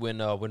 Obviously, when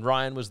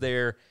Ryan was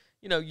there,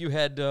 you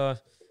had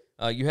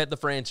the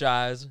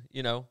franchise,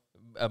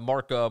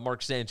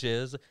 Mark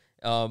Sanchez.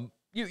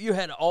 you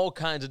had all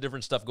kinds of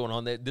different stuff going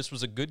on. This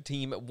was a good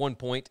team at one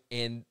point,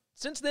 and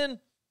since then,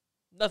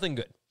 nothing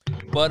good.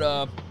 But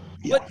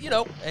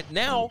and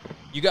now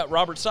you got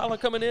Robert Saleh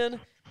coming in.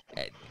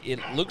 It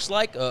looks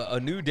like a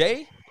new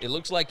day. It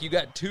looks like you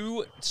got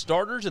 2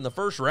 starters in the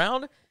first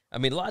round. I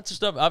mean, lots of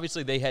stuff.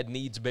 Obviously, they had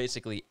needs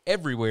basically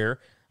everywhere.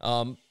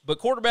 But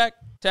quarterback,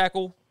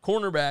 tackle,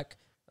 cornerback,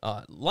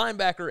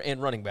 linebacker,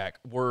 and running back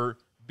were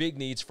big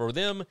needs for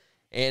them,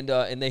 and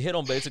they hit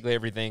on basically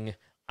everything,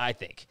 I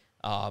think.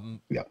 I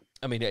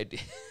mean,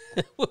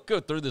 we'll go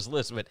through this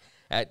list, but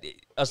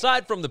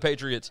aside from the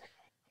Patriots,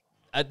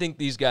 I think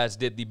these guys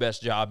did the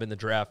best job in the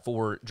draft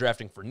for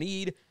drafting for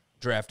need,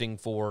 drafting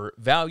for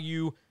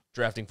value,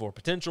 drafting for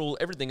potential,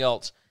 everything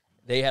else.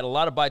 They had a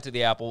lot of bites of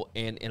the apple,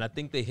 and I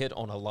think they hit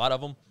on a lot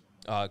of them.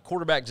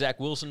 Quarterback Zach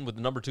Wilson with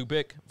the number 2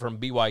 pick from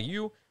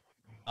BYU.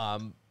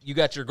 You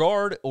got your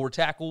guard or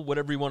tackle,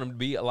 whatever you want him to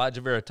be,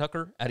 Elijah Vera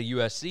Tucker out of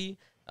USC.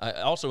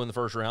 Also in the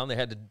first round, they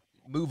had to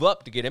move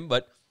up to get him.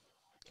 But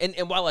and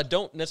while I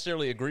don't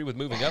necessarily agree with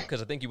moving up,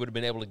 because I think you would have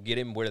been able to get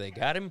him where they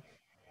got him.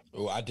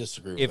 Oh, I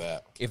disagree with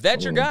that. If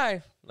that's your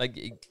guy,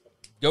 like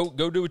go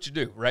do what you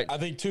do, right? I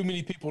think too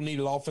many people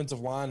needed offensive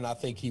line, and I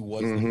think he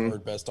was the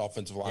 3rd best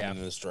offensive lineman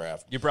in this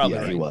draft. You're probably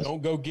he right. was.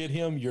 Don't go get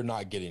him. You're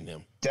not getting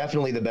him.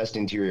 Definitely the best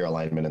interior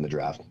alignment in the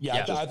draft.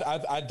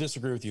 I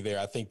disagree with you there.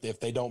 I think if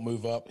they don't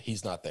move up,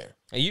 he's not there.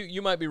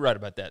 You might be right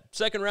about that.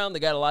 Second round, they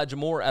got Elijah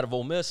Moore out of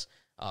Ole Miss.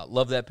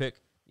 Love that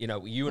pick. You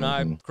know, you and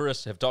I,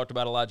 Chris, have talked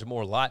about Elijah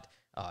Moore a lot.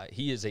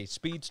 He is a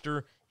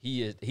speedster.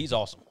 He's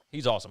awesome.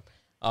 He's awesome.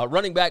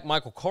 Running back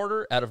Michael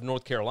Carter out of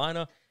North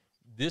Carolina.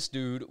 This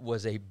dude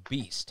was a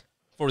beast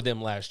for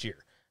them last year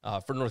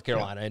for North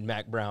Carolina and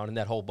Mac Brown and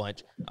that whole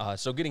bunch.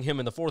 So getting him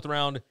in the 4th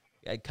round,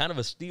 kind of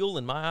a steal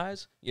in my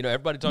eyes. You know,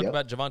 everybody talked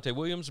about Javonte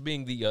Williams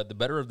being the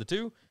better of the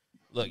 2.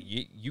 Look,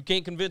 you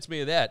can't convince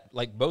me of that.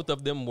 Like, both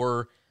of them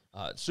were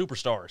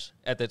superstars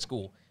at that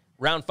school.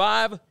 Round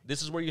 5,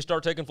 this is where you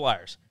start taking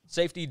flyers.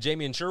 Safety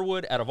Jamian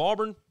Sherwood out of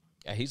Auburn.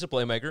 He's a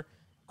playmaker.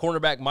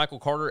 Cornerback Michael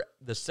Carter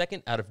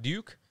II out of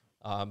Duke.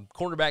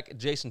 Cornerback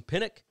Jason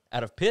Pinnock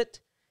out of Pitt.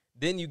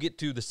 Then you get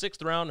to the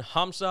 6th round,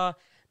 Hamza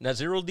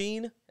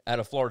Naziruddin out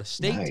of Florida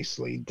State.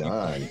 Nicely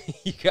done.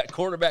 You got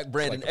cornerback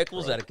Brandon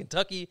Eccles out of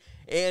Kentucky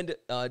and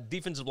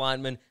defensive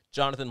lineman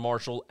Jonathan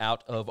Marshall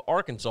out of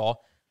Arkansas.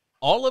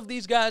 All of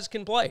these guys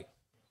can play.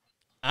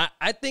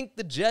 I think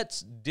the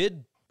Jets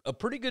did a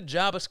pretty good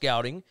job of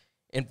scouting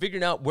and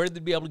figuring out where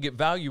they'd be able to get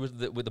value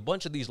with a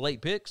bunch of these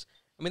late picks.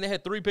 I mean, they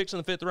had 3 picks in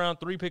the 5th round,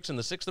 3 picks in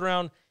the 6th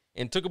round,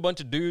 and took a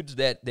bunch of dudes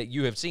that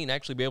you have seen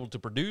actually be able to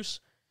produce.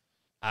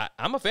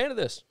 I'm a fan of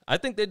this. I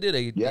think they did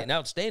an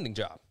outstanding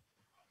job.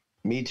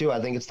 Me too.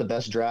 I think it's the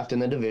best draft in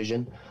the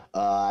division.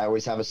 I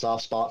always have a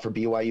soft spot for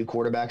BYU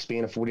quarterbacks,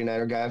 being a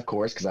 49er guy, of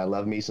course, because I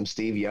love me some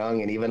Steve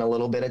Young and even a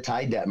little bit of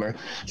Ty Detmer.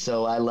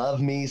 So I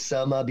love me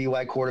some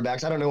BYU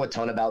quarterbacks. I don't know a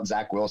ton about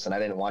Zach Wilson. I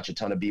didn't watch a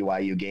ton of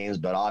BYU games,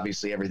 but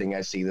obviously everything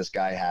I see, this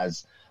guy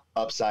has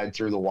upside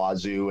through the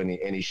wazoo,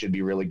 and he should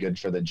be really good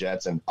for the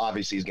Jets. And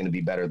obviously he's going to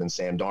be better than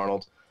Sam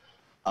Darnold.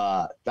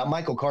 That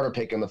Michael Carter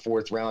pick in the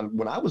 4th round,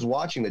 when I was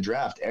watching the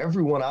draft,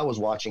 everyone I was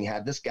watching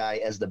had this guy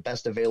as the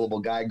best available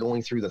guy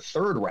going through the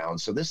 3rd round.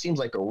 So this seems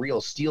like a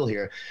real steal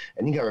here.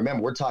 And you got to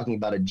remember, we're talking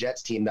about a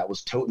Jets team that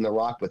was toting the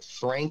rock with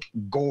Frank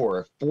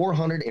Gore,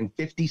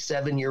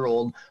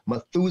 457-year-old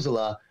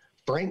Methuselah.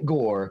 Frank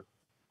Gore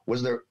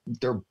was their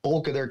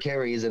bulk of their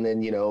carries. And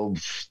then, you know,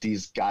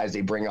 these guys they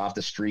bring off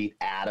the street,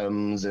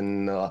 Adams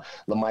and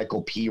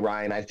LaMichael P.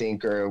 Ryan, I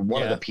think, or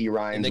one of the P.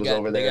 Ryans was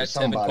over there.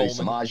 Somebody,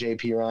 Samaje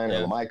P. Ryan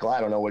or LaMichael, I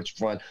don't know which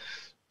one.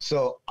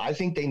 So I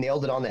think they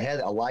nailed it on the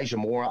head. Elijah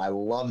Moore, I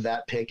love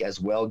that pick as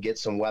well. Get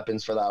some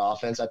weapons for that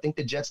offense. I think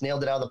the Jets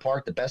nailed it out of the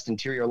park. The best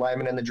interior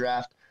lineman in the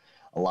draft.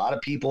 I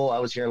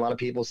was hearing a lot of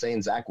people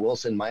saying Zach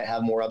Wilson might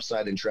have more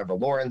upside than Trevor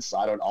Lawrence.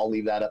 I'll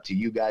leave that up to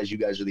you guys. You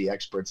guys are the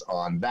experts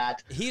on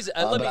that.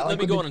 Let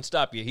me go on and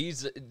stop you.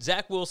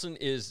 Zach Wilson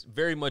is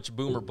very much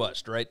boom or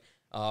bust, right?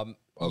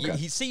 Okay.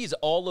 He sees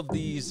all of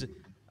these.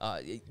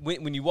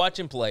 When you watch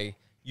him play,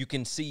 you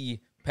can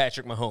see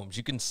Patrick Mahomes.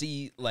 You can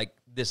see like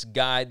this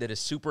guy that is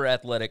super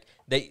athletic.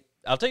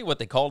 I'll tell you what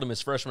they called him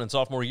his freshman and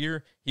sophomore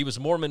year. He was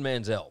Mormon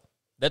Manziel.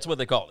 That's what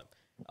they called him.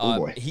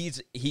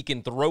 He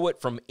can throw it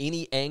from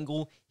any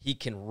angle. He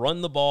can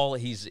run the ball.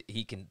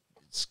 He can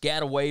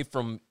scat away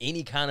from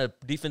any kind of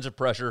defensive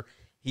pressure.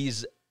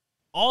 He's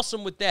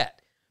awesome with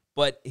that.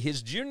 But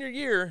his junior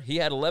year, he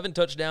had 11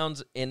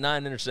 touchdowns and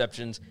 9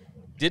 interceptions.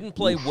 Didn't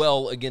play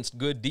well against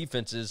good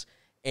defenses,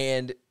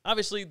 and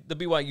obviously the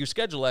BYU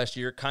schedule last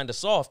year kind of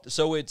soft.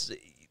 So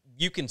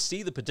you can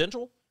see the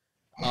potential.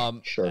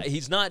 Sure.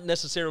 He's not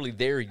necessarily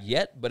there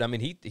yet, but I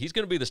mean he's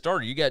going to be the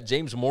starter. You got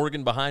James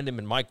Morgan behind him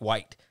and Mike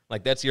White.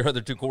 Like that's your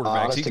other 2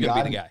 quarterbacks. He's going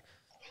to be the guy.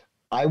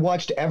 I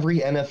watched every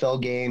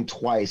NFL game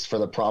twice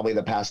for probably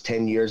the past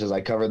 10 years as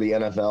I cover the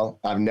NFL.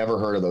 I've never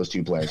heard of those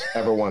 2 players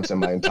ever once in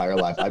my entire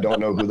life. I don't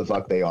know who the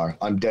fuck they are.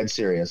 I'm dead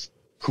serious.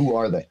 Who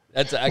are they?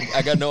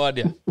 I got no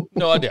idea.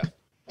 No idea.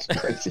 It's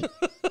crazy.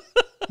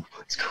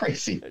 It's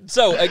crazy.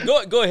 So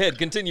go ahead,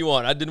 continue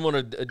on. I didn't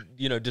want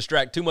to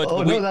distract too much.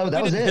 Oh no,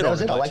 that was it. That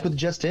was it. I like what the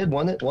Jets did.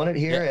 Won it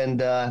here,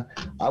 and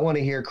I want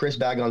to hear Chris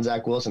bag on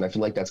Zach Wilson. I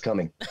feel like that's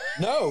coming.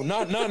 No,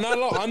 not at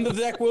all. I'm the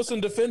Zach Wilson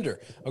defender.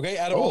 Okay,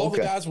 out of all the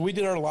guys, we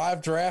did our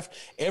live draft.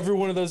 Every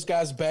one of those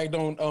guys bagged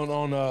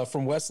on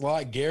from West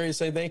Lot. Gary,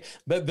 same thing.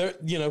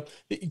 But you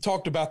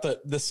talked about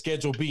the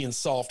schedule being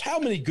soft. How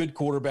many good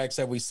quarterbacks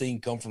have we seen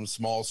come from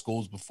small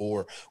schools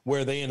before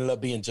where they ended up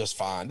being just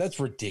fine? That's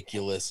ridiculous.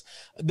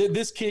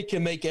 This kid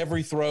can make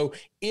every throw.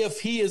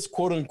 If he is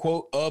quote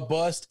unquote a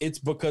bust, it's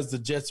because the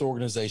Jets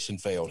organization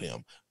failed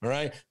him. All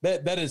right.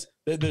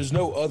 There's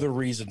no other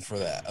reason for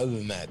that other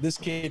than that. This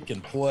kid can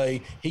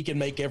play. He can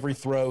make every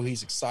throw.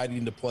 He's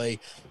exciting to play.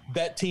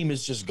 That team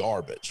is just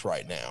garbage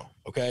right now.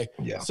 Okay.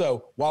 Yeah.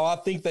 So while I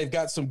think they've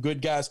got some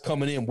good guys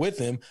coming in with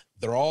him,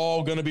 they're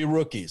all going to be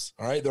rookies.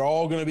 All right. They're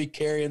all going to be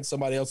carrying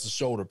somebody else's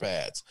shoulder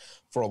pads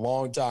for a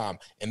long time.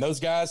 And those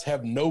guys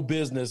have no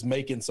business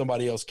making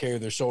somebody else carry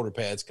their shoulder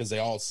pads because they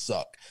all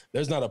suck.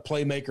 There's not a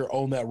playmaker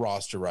on that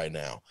roster right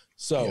now.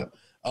 So,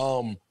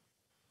 I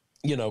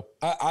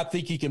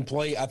think he can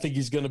play. I think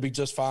he's going to be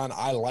just fine.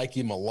 I like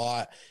him a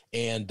lot.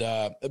 And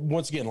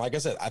once again, like I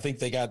said, I think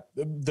they got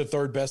the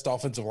third best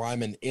offensive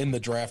lineman in the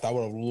draft. I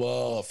would have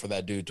loved for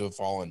that dude to have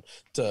fallen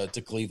to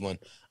Cleveland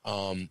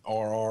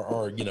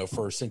or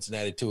for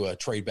Cincinnati to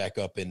trade back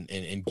up and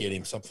get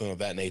him, something of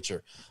that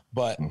nature.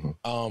 But,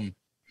 I'm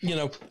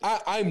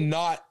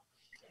not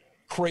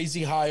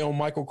crazy high on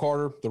Michael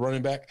Carter, the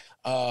running back.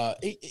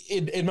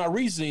 And my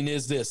reasoning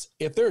is this: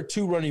 if there are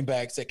two running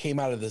backs that came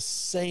out of the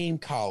same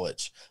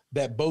college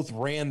that both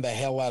ran the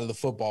hell out of the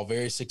football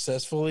very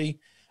successfully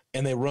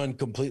and they run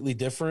completely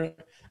different,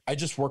 I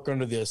just work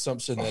under the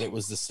assumption that it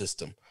was the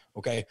system.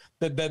 Okay.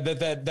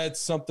 That's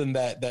something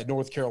that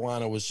North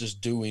Carolina was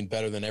just doing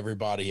better than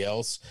everybody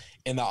else.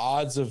 And the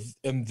odds of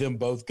them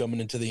both coming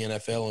into the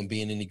NFL and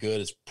being any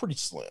good is pretty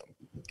slim.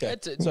 Okay.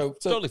 So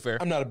totally fair.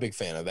 I'm not a big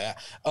fan of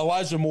that.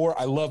 Elijah Moore,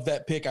 I love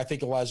that pick. I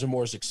think Elijah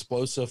Moore is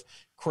explosive,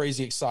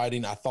 crazy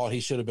exciting. I thought he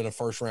should have been a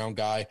first round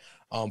guy,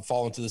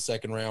 fall into the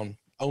second round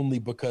only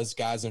because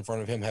guys in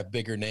front of him have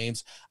bigger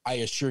names. I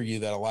assure you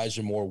that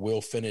Elijah Moore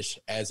will finish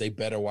as a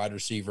better wide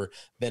receiver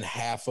than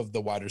half of the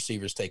wide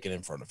receivers taken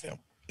in front of him.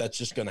 That's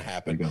just going to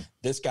happen.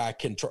 This guy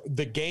can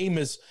the game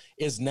is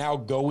now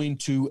going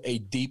to a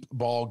deep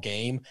ball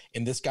game,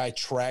 and this guy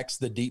tracks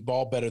the deep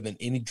ball better than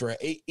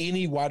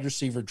any wide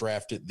receiver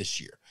drafted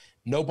this year.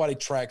 Nobody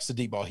tracks the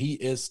deep ball. He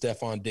is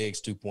Stephon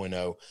Diggs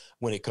 2.0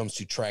 when it comes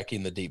to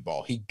tracking the deep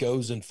ball. He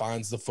goes and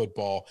finds the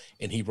football,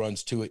 and he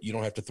runs to it. You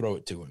don't have to throw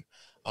it to him.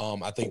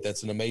 I think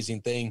that's an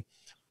amazing thing.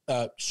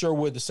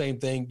 Sherwood, the same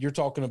thing. You're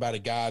talking about a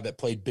guy that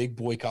played big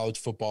boy college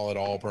football at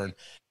Auburn,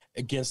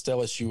 against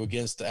LSU,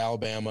 against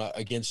Alabama,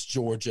 against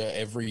Georgia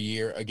every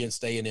year,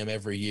 against A&M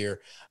every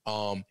year.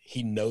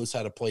 He knows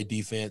how to play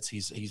defense.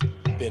 He's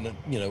been,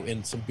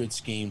 in some good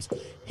schemes.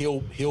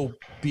 He'll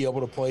be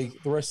able to play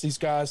the rest of these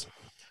guys.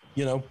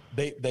 They're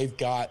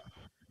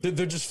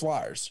just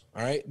flyers.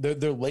 All right.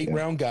 They're late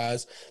round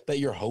guys that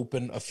you're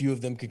hoping a few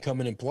of them can come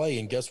in and play.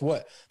 And guess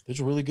what? There's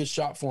a really good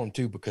shot for them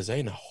too, because there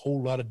ain't a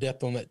whole lot of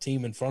depth on that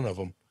team in front of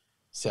them.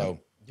 So,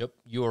 Yep,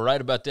 you were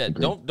right about that.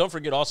 Agreed. Don't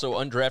forget also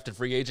undrafted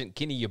free agent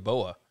Kenny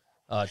Yeboah,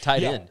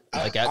 tight end.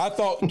 I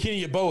thought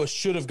Kenny Yeboah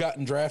should have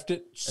gotten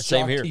drafted.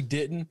 Same here. He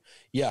didn't.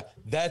 Yeah,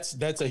 that's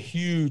a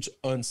huge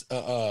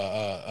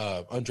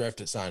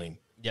undrafted signing.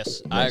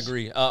 Yes, I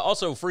agree.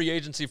 Also, free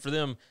agency for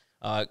them.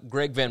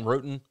 Greg Van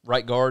Roten,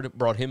 right guard,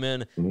 brought him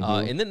in.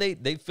 And then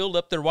they filled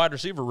up their wide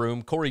receiver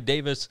room. Corey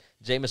Davis,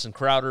 Jamison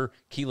Crowder,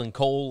 Keelan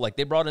Cole. Like,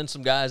 they brought in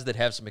some guys that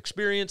have some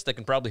experience that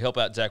can probably help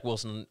out Zach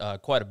Wilson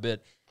quite a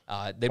bit.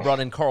 They brought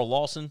in Carl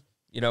Lawson,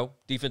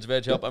 defensive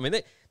edge help. I mean,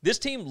 this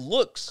team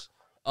looks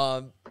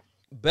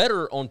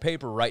better on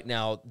paper right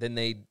now than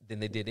they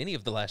did any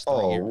of the last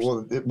 3 years.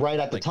 Well, right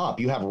at the top,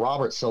 you have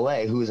Robert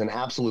Saleh, who is an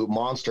absolute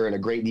monster and a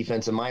great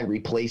defensive mind,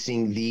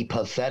 replacing the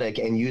pathetic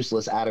and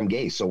useless Adam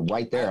Gase. So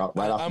right there,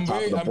 right off the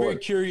top of the board. I'm very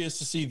curious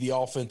to see the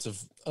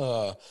offensive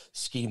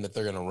scheme that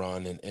they're going to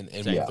run and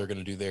what they're going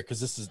to do there, because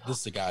this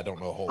is a guy I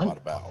don't know a whole lot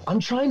about. I'm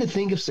trying to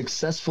think of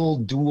successful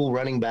dual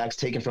running backs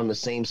taken from the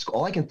same school.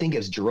 All I can think of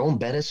is Jerome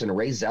Bettis and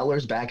Ray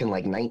Zellers back in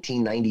like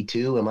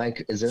 1992.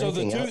 Is there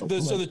anything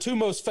else? So the two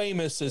most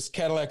famous is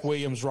Cadillac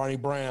Williams, Ronnie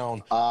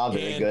Brown.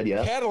 Very good.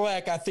 Yeah.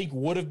 Cadillac, I think,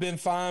 would have been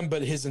fine,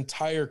 but his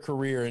entire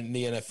career in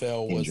the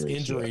NFL was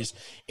injuries.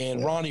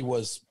 And Ronnie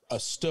was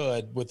a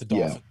stud with the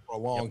Dolphins for a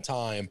long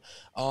time.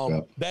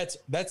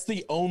 That's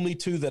the only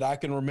two that I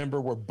can remember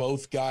where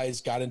both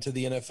guys got into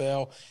the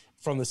NFL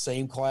from the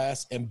same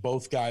class, and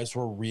both guys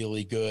were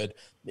really good.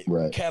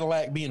 Right.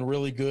 Cadillac being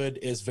really good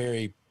is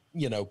very,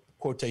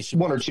 quotation.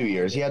 1 or 2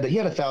 years. He had a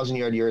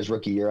 1,000-yard year his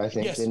rookie year, I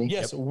think. Yes, didn't he?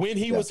 Yes. When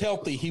he was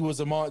healthy, he was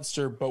a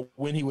monster. But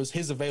when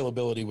his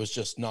availability was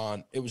just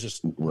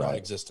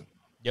non-existent.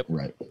 Yep.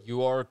 Right.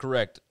 You are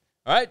correct.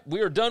 All right,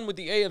 we are done with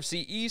the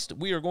AFC East.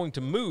 We are going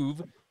to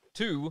move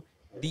to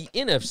the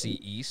NFC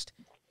East,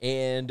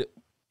 and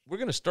we're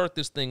going to start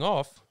this thing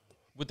off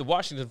with the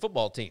Washington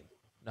football team.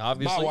 Now,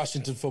 obviously, my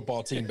Washington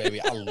football team, baby.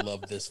 I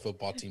love this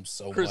football team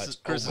so much.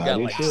 Chris has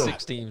got like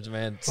 6 teams,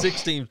 man.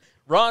 6 teams.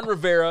 Ron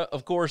Rivera,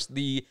 of course,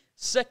 the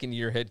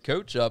second-year head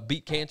coach,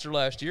 beat cancer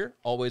last year.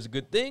 Always a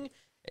good thing.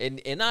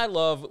 And I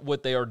love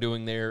what they are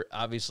doing there.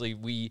 Obviously,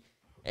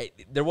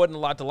 there wasn't a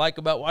lot to like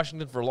about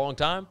Washington for a long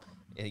time.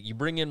 You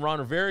bring in Ron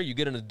Rivera, you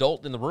get an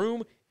adult in the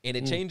room, and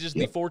it changes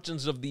the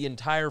fortunes of the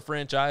entire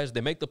franchise.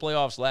 They make the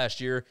playoffs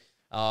last year.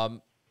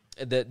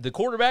 The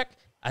quarterback,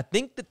 I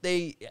think that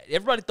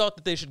everybody thought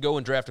that they should go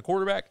and draft a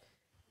quarterback.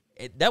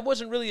 That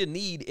wasn't really a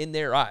need in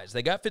their eyes.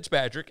 They got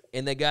Fitzpatrick,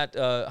 and they got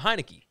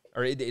Heineke.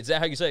 Or is that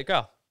how you say it,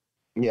 Kyle?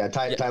 Yeah,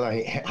 Tyler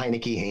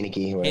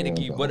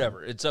Heineke,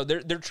 whatever. And so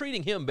they're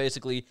treating him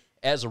basically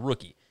as a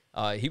rookie.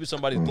 He was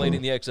somebody who played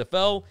in the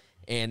XFL,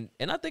 and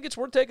I think it's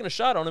worth taking a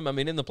shot on him. I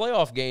mean, in the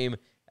playoff game,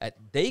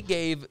 they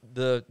gave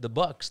the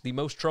Bucs the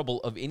most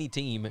trouble of any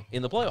team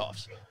in the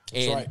playoffs.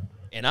 And, That's right.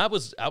 And I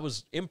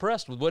was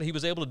impressed with what he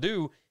was able to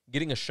do,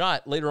 getting a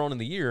shot later on in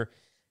the year.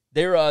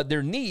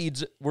 Their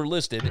needs were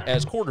listed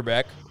as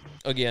quarterback.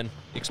 Again,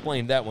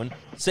 explained that one.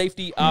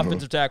 Safety,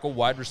 offensive tackle,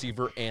 wide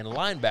receiver, and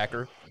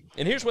linebacker.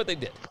 And here's what they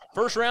did.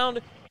 First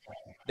round,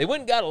 they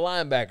went and got a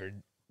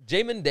linebacker,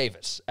 Jamin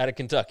Davis out of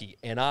Kentucky,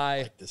 and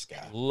I like this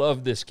guy.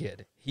 Love this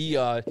kid. He,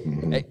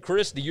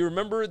 Chris, do you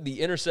remember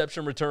the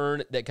interception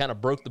return that kind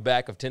of broke the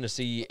back of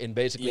Tennessee and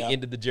basically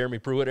ended the Jeremy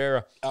Pruitt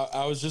era?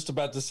 I was just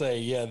about to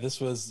say,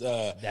 this was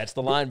that's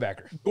the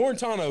linebacker.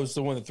 Gorentano was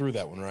the one that threw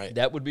that one, right?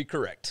 That would be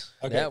correct.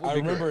 Okay, I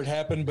remember it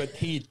happened, but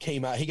he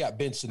came out. He got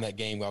benched in that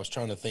game. I was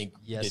trying to think.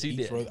 Yes, he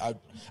did.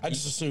 I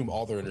just assume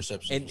all their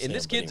interceptions. And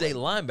this kid's a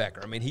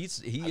linebacker. I mean, he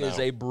is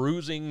a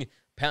bruising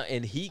pound,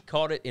 and he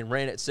caught it and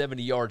ran it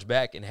 70 yards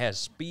back and has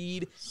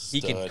speed.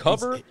 He can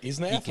cover. He's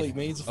an athlete,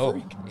 man. He's a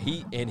freak.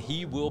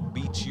 He will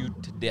beat you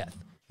to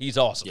death. He's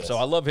awesome. Yes. So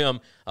I love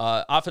him.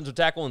 Offensive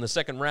tackle in the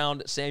second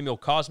round, Samuel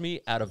Cosme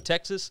out of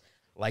Texas.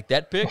 Like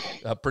that pick,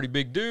 a pretty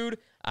big dude.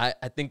 I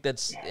think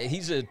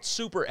he's a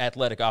super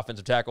athletic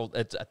offensive tackle.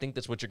 I think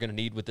that's what you're going to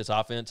need with this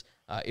offense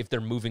if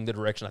they're moving the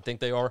direction I think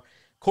they are.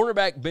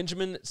 Cornerback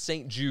Benjamin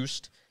St.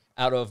 Juste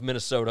out of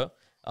Minnesota.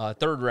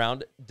 Third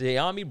round,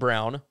 De'Ami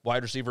Brown,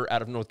 wide receiver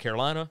out of North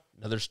Carolina.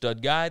 Another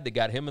stud guy. They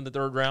got him in the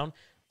third round.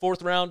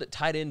 Fourth round,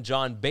 tight end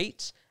John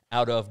Bates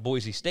out of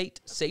Boise State.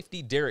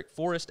 Safety Derek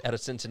Forrest out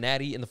of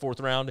Cincinnati in the fourth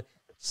round.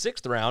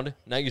 Sixth round,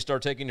 now you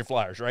start taking your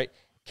flyers, right?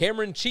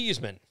 Cameron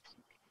Cheeseman.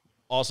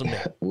 Awesome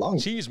name.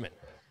 Cheeseman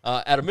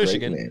out of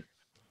Michigan.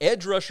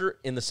 Edge rusher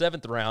in the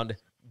seventh round,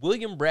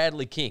 William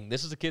Bradley King.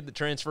 This is a kid that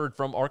transferred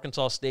from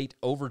Arkansas State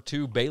over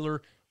to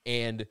Baylor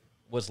and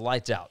was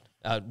lights out.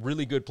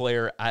 Really good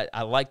player.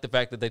 I like the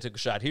fact that they took a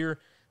shot here.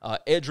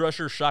 Edge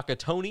rusher Shaka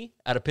Toney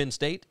out of Penn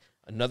State.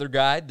 Another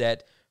guy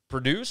that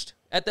produced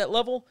at that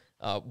level.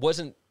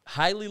 Wasn't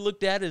highly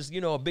looked at as,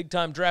 a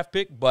big-time draft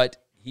pick, but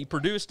he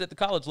produced at the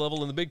college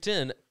level in the Big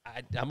Ten.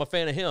 I'm a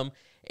fan of him.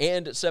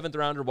 And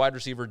seventh-rounder wide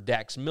receiver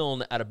Dax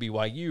Milne out of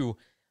BYU.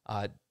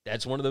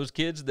 That's one of those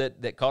kids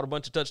that caught a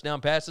bunch of touchdown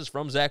passes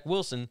from Zach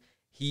Wilson.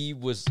 He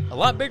was a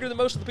lot bigger than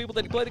most of the people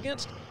that he played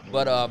against,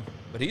 but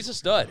he's a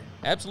stud,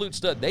 absolute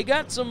stud. They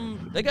got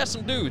some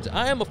dudes.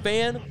 I am a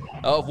fan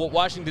of what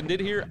Washington did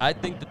here. I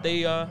think that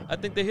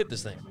they hit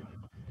this thing.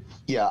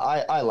 Yeah,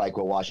 I like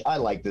I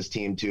like this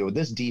team too.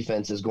 This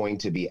defense is going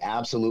to be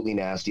absolutely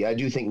nasty. I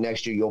do think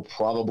next year you'll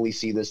probably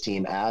see this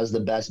team as the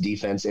best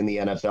defense in the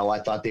NFL.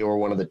 I thought they were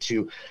one of the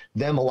two.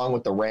 Them along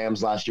with the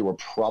Rams last year were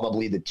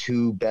probably the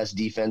two best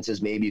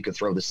defenses. Maybe you could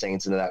throw the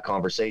Saints into that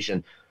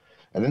conversation.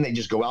 And then they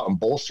just go out and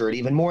bolster it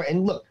even more.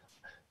 And look,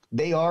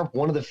 they are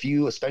one of the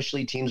few,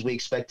 especially teams we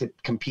expect to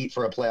compete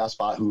for a playoff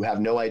spot, who have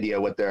no idea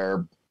what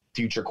their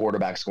future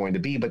quarterback's going to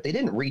be, but they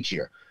didn't reach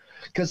here.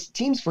 Because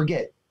teams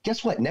forget,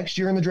 guess what? Next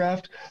year in the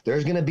draft,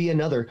 there's going to be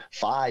another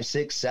 5,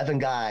 6, 7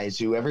 guys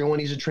who everyone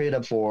needs to trade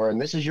up for,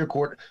 and this is your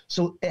quarter.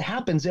 So it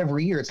happens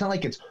every year. It's not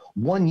like it's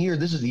 1 year.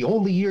 This is the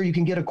only year you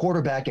can get a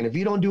quarterback, and if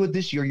you don't do it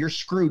this year, you're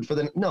screwed for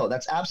the – no,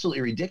 that's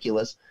absolutely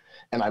ridiculous.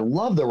 And I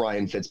love the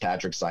Ryan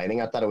Fitzpatrick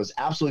signing. I thought it was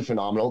absolutely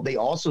phenomenal. They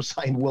also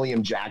signed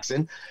William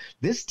Jackson.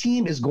 This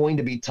team is going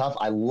to be tough.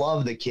 I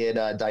love the kid,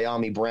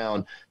 De'Ami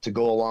Brown, to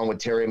go along with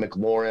Terry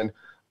McLaurin.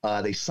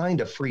 They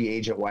signed a free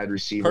agent wide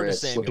receiver.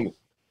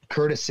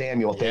 Curtis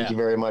Samuel, thank you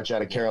very much,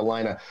 out of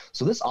Carolina.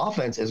 So this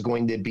offense is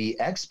going to be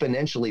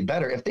exponentially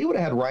better. If they would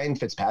have had Ryan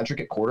Fitzpatrick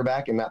at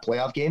quarterback in that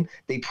playoff game,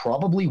 they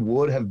probably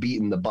would have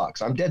beaten the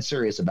Bucs. I'm dead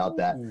serious about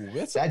that.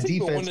 That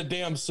defense won the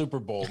damn Super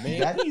Bowl,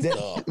 man.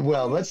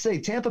 Well, let's say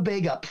Tampa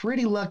Bay got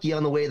pretty lucky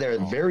on the way there.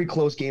 Very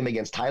close game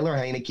against Tyler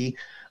Heineke.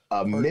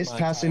 A missed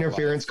pass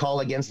interference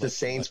call against the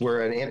Saints,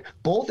 where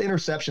both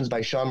interceptions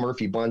by Sean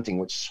Murphy Bunting,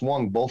 which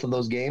swung both of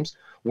those games,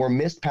 were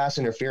missed pass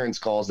interference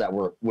calls that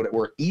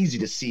were easy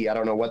to see. I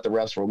don't know what the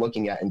refs were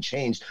looking at, and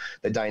changed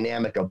the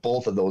dynamic of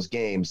both of those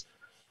games.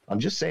 I'm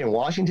just saying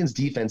Washington's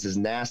defense is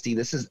nasty.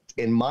 This is,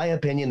 in my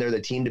opinion, they're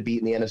the team to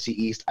beat in the NFC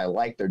East. I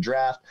like their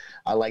draft.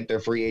 I like their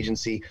free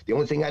agency. The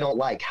only thing I don't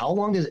like, how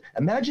long does it –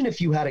 imagine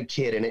if you had a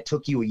kid and it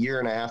took you a year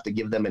and a half to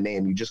give them a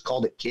name. You just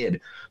called it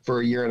Kid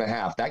for a year and a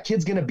half. That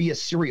kid's going to be a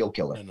serial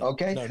killer,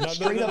 okay?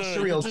 Straight up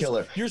serial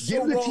killer. You're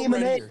so wrong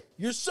right here.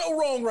 You're so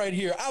wrong right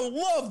here. I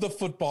love the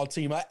football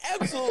team. I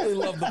absolutely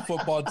love the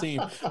football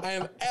team.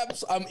 I'm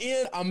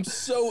in. I'm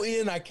so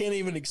in. I can't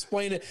even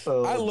explain it.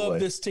 I love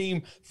this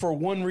team for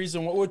one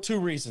reason, or two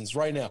reasons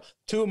right now.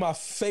 Two of my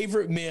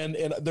favorite men,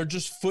 and they're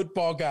just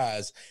football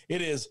guys.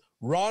 It is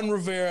Ron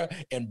Rivera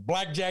and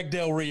Blackjack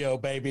Del Rio,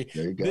 baby.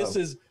 There you go.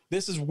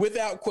 This is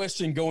without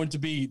question going to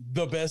be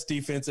the best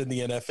defense in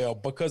the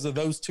NFL because of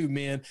those two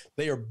men.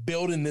 They are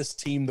building this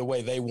team the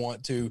way they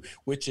want to,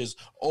 which is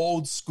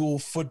old school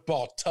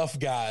football, tough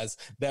guys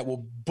that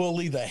will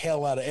bully the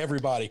hell out of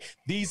everybody.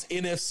 These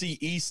NFC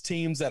East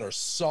teams that are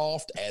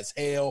soft as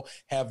hell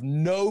have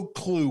no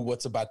clue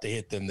what's about to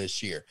hit them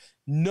this year.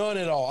 None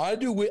at all. I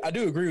do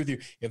agree with you.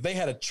 If they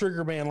had a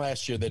trigger man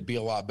last year, they'd be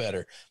a lot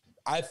better.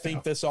 I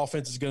think this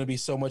offense is going to be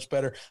so much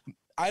better.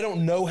 I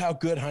don't know how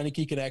good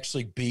Heineke can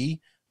actually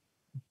be,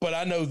 but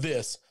I know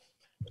this.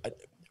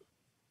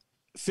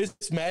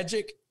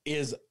 Fitzmagic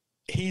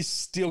he's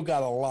still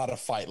got a lot of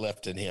fight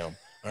left in him.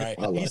 All right.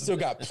 He's still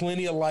got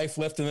plenty of life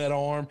left in that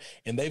arm,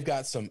 and they've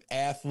got some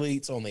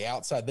athletes on the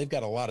outside. They've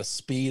got a lot of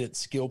speed at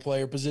skill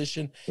player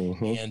position.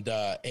 And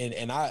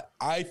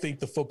I think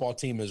the football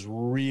team is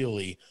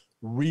really,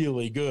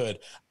 really good.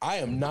 I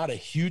am not a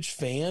huge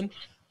fan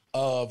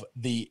of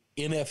the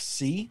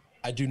NFC.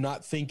 I do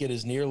not think it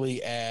is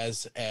nearly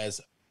as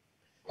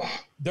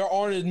there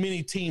aren't as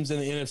many teams in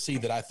the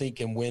NFC that I think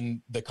can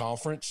win the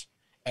conference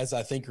as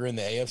I think are in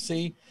the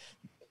AFC.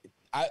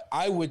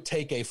 I would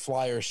take a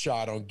flyer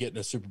shot on getting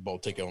a Super Bowl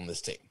ticket on this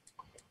team.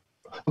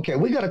 Okay,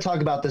 we got to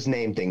talk about this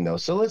name thing, though.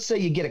 So let's say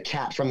you get a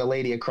cat from the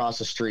lady across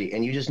the street,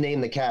 and you just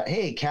name the cat,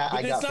 hey, cat,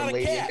 I got from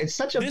lady. It's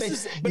such a big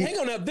 – but hang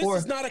on now, this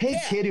is not a cat. Hey,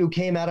 kid who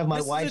came out of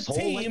my wife's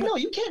hole. Like, no,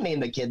 you can't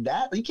name the kid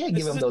that. You can't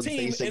give him those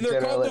basic – and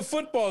they're called the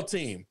football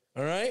team,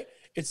 all right?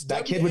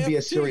 That kid would be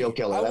a serial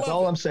killer. That's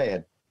all I'm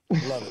saying.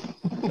 Love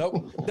it.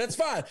 Nope. That's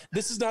fine.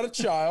 This is not a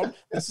child.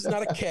 This is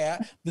not a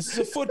cat. This is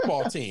a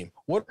football team.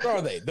 What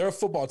are they? They're a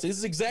football team. This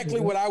is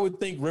exactly what I would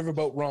think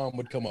Riverboat Ron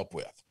would come up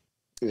with.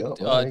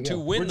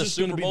 To win the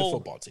Super Bowl,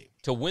 football team.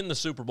 To win the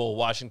Super Bowl,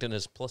 Washington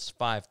is plus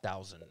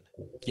 5,000.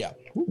 Yeah.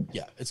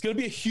 It's going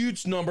to be a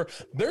huge number.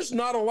 There's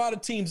not a lot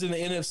of teams in the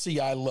NFC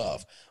I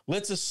love.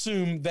 Let's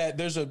assume that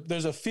there's a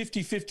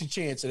 50-50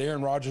 chance that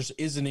Aaron Rodgers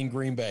isn't in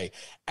Green Bay.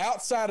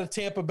 Outside of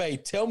Tampa Bay,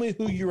 tell me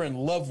who you're in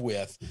love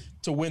with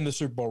to win the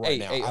Super Bowl right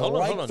now. I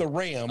like the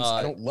Rams.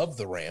 I don't love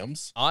the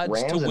Rams. Rams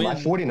to win, and my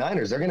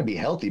 49ers, they're going to be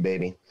healthy,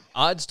 baby.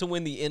 Odds to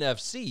win the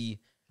NFC,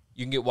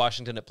 you can get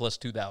Washington at plus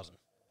 2,000.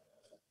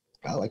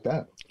 I like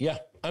that. Yeah,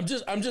 I'm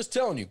just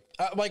telling you.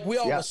 Like we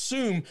all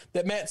assume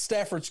that Matt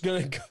Stafford's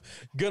gonna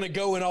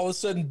go and all of a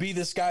sudden be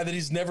this guy that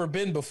he's never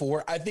been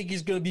before. I think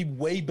he's gonna be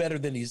way better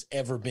than he's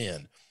ever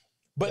been.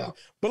 But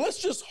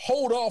let's just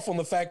hold off on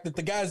the fact that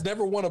the guy's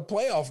never won a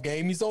playoff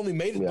game. He's only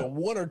made it to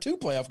one or two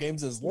playoff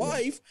games in his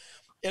life,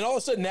 and all of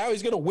a sudden now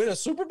he's gonna win a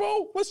Super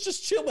Bowl. Let's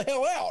just chill the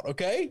hell out,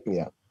 okay?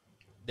 Yeah,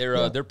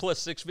 they're plus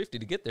 650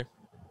 to get there.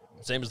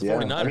 Same as the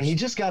 49ers. I mean, he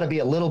just got to be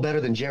a little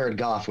better than Jared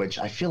Goff, which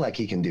I feel like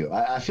he can do.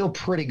 I feel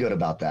pretty good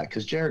about that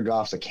because Jared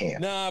Goff's a can.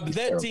 Nah, but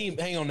that team,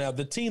 hang on now,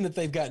 the team that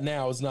they've got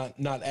now is not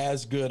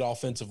as good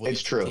offensively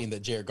as the team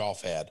that Jared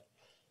Goff had.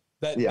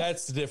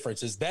 That's the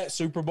difference is that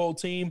Super Bowl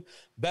team,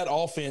 that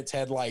offense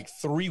had like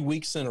 3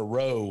 weeks in a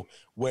row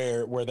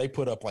where they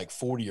put up like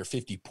 40 or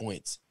 50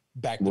 points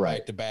back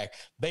to back.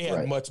 They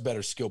had much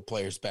better skilled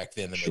players back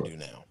then than they do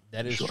now.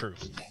 That is true.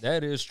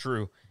 That is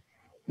true.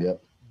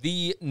 Yep.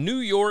 The New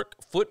York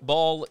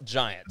Football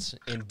Giants,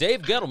 and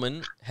Dave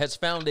Gettleman has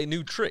found a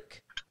new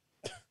trick.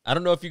 I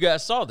don't know if you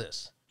guys saw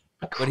this.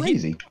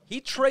 Crazy. But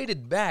he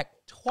traded back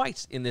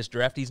twice in this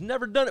draft. He's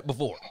never done it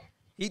before.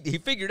 He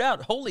figured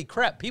out, holy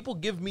crap, people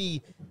give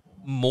me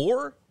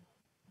more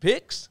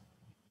picks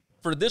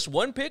for this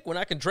one pick when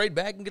I can trade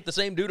back and get the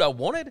same dude I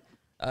wanted.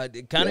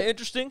 Kind of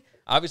interesting.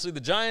 Obviously,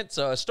 the Giants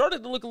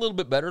started to look a little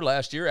bit better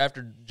last year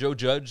after Joe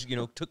Judge,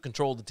 took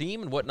control of the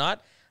team and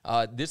whatnot.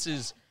 This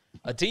is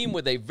a team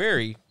with a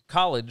very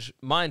college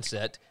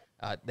mindset.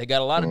 They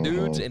got a lot of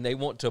dudes, and they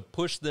want to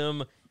push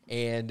them,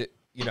 and,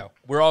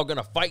 we're all going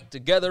to fight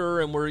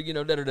together, and we're,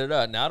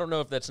 da-da-da-da. Now, I don't know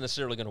if that's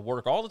necessarily going to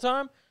work all the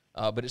time,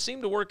 but it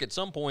seemed to work at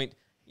some point,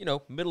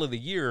 middle of the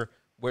year,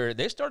 where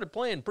they started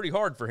playing pretty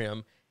hard for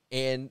him,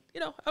 and,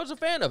 I was a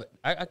fan of it.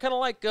 I kind of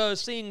like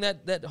seeing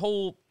that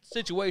whole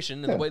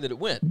situation and the way that it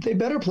went. They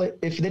better play.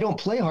 If they don't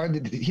play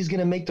hard, he's going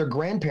to make their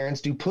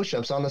grandparents do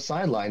push-ups on the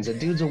sidelines. The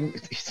dude's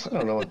I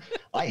don't know.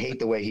 I hate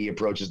the way he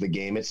approaches the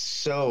game. It's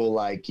so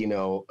like,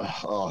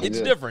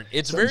 it's different.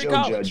 It's very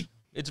college.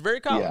 It's very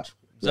college.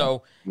 Yeah.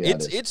 So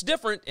it's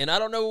different, and I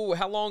don't know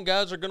how long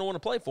guys are going to want to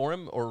play for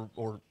him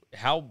or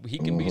how he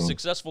can be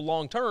successful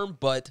long-term,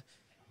 but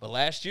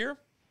last year,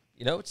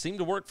 it seemed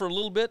to work for a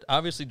little bit.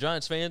 Obviously,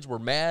 Giants fans were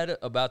mad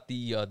about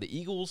the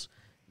Eagles,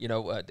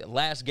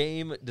 last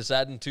game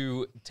deciding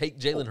to take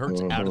Jalen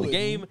Hurts out of the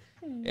game.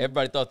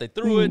 Everybody thought they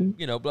threw it,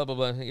 blah, blah,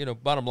 blah.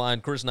 Bottom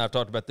line, Chris and I have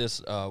talked about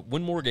this.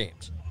 Win more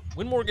games.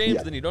 Win more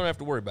games, then you don't have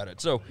to worry about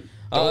it. So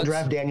don't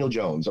draft Daniel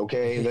Jones,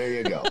 okay? There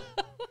you go.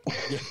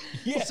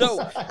 Yes. So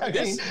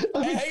hang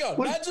on.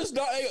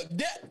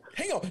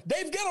 Hang on.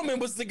 Dave Gettleman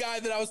was the guy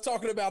that I was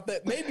talking about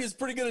that maybe is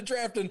pretty good at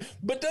drafting,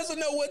 but doesn't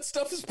know what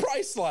stuff is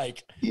priced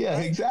like. Yeah,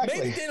 right? Exactly.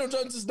 Maybe Daniel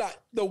Jones is not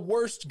the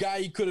worst guy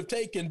you could have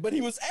taken, but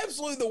he was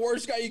absolutely the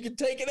worst guy you could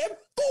take at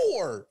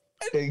 4.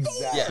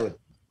 Exactly.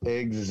 Yeah.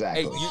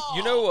 Exactly. Hey,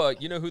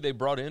 you know who they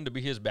brought in to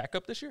be his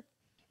backup this year?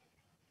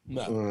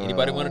 No.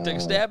 Anybody want to take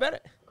a stab at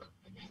it?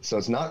 So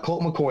it's not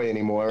Colt McCoy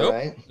anymore,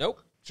 right? Nope.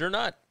 Sure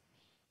not.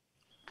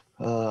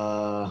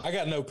 I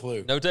got no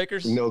clue. No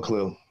takers? No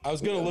clue. I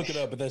was going to look it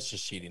up, but that's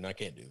just cheating. I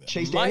can't do that.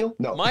 Chase Daniel?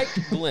 No. Mike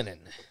Glennon.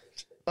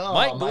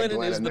 Mike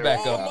Glennon is the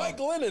backup. Mike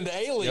Glennon, the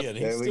alien. Yep.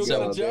 He's still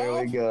got a job.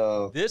 There we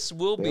go. This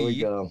will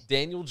be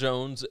Daniel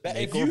Jones'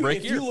 make or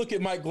break year. If you look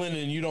at Mike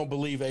Glennon and you don't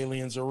believe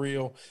aliens are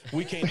real,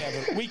 we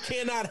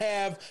cannot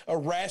have a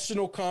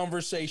rational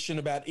conversation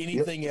about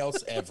anything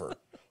else ever.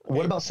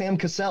 What about Sam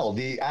Cassell?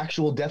 The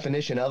actual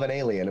definition of an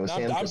alien. It was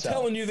Sam Cassell. I'm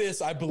telling you this.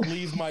 I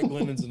believe Mike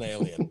Glennon's an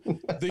alien.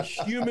 The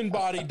human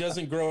body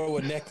doesn't grow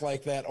a neck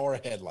like that or a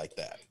head like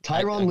that.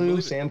 Tyronn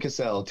Lue, Sam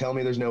Cassell. Tell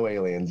me there's no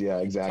aliens. Yeah,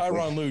 exactly.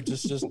 Tyronn Lue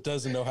just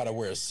doesn't know how to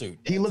wear a suit.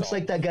 He looks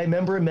like that guy.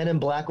 Remember Men in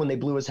Black when they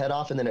blew his head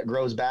off and then it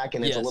grows back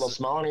and it's a little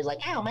small and he's like,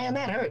 "Oh man,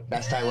 that hurt."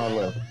 That's Tyronn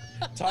Lue.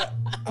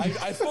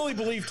 I fully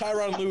believe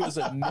Tyronn Lue is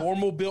a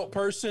normal built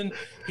person.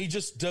 He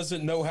just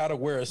doesn't know how to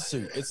wear a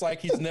suit. It's like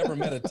he's never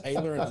met a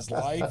tailor in his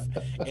life.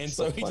 And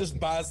so he just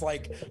buys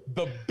like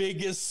the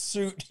biggest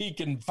suit he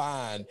can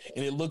find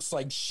and it looks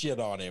like shit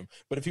on him.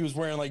 But if he was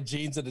wearing like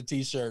jeans and a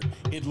t-shirt,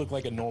 he'd look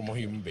like a normal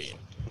human being.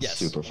 Yes.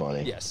 Super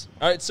funny. Yes.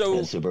 All right,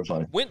 so super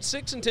funny. Went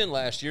 6-10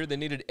 last year. They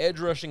needed edge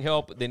rushing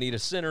help. They need a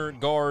center,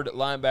 guard,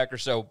 linebacker.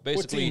 So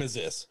basically, what team is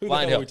this? Who the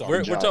hell are we talking?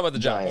 We're talking about the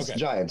Giants. Okay.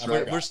 Giants,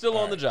 right? We're still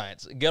on the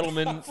Giants.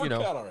 Gettleman,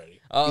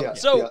 already.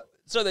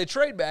 So they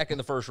trade back in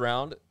the first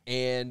round,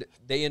 and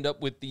they end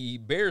up with the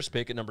Bears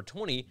pick at number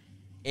 20,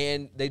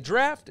 and they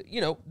draft.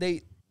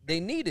 They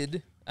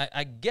needed.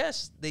 I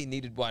guess they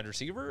needed wide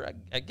receiver.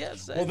 I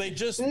guess. Well, they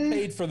just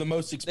paid for the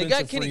most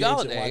expensive free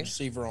agent wide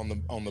receiver on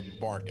the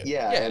market.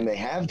 Yeah, and they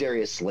have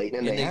Darius Slayton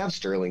and they have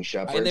Sterling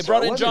Shepard. And they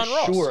brought in John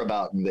Ross. Sure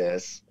about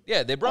this.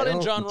 Yeah, they brought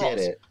in John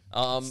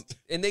Ross.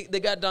 And they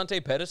got Dante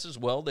Pettis as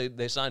well.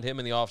 They signed him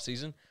in the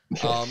offseason.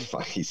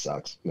 He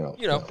sucks. No.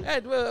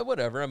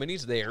 Whatever. I mean,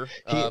 he's there.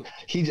 I'm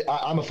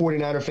a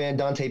 49er fan.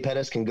 Dante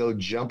Pettis can go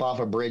jump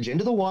off a bridge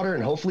into the water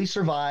and hopefully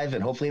survive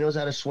and hopefully knows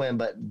how to swim,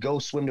 but go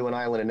swim to an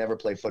island and never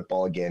play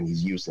football again.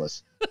 He's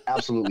useless.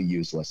 Absolutely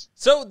useless.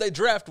 So they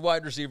draft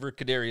wide receiver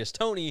Kadarius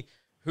Toney,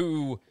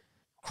 who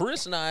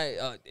Chris and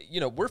I,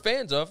 we're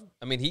fans of.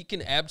 I mean, he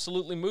can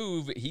absolutely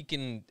move.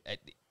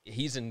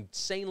 He's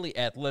insanely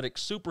athletic,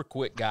 super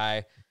quick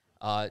guy.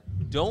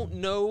 Don't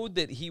know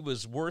that he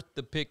was worth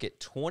the pick at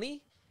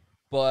 20,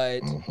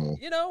 but,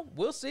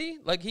 we'll see.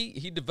 Like,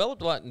 he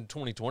developed a lot in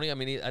 2020. I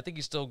mean, I think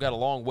he's still got a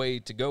long way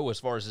to go as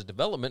far as his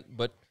development,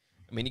 but,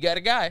 I mean, you got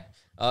a guy.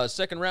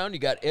 Second round, you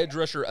got edge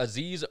rusher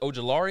Azeez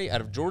Ojulari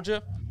out of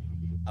Georgia.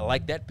 I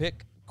like that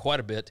pick quite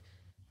a bit.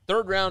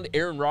 Third round,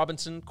 Aaron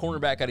Robinson,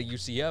 cornerback out of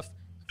UCF.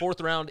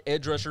 Fourth round,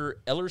 edge rusher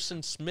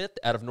Ellerson Smith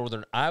out of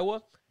Northern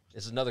Iowa.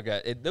 This is another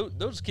guy.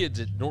 Those kids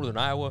at Northern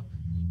Iowa,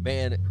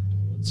 man,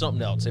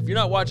 something else. If you're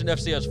not watching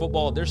FCS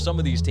football, there's some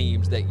of these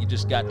teams that you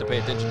just got to pay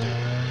attention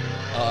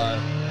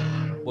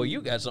to. Well,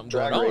 you got something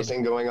drag going on.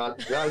 Racing going on.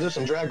 Yeah, there's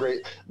some drag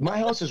race. My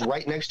house is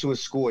right next to a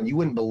school, and you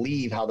wouldn't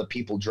believe how the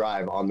people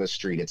drive on this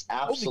street. It's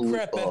absolutely holy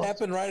crap! That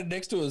happened right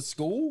next to a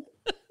school.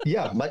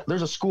 Yeah,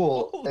 there's a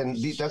school, and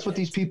that's what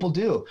these people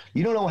do.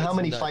 You don't know how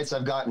many fights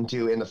I've gotten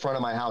to in the front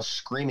of my house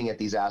screaming at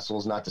these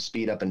assholes not to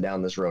speed up and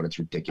down this road. It's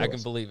ridiculous. I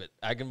can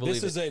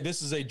believe it.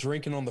 This is a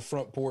drinking on the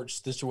front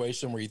porch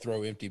situation where you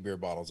throw empty beer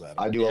bottles at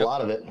them. I do a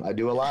lot of it.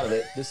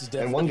 This is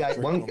definitely.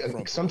 And one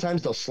guy,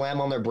 sometimes they'll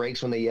slam on their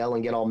brakes when they yell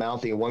and get all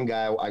mouthy. And one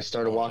guy, I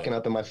started walking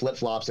up in my flip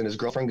flops, and his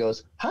girlfriend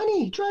goes,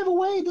 "Honey, drive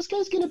away. This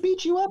guy's gonna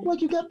beat you up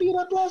like you got beat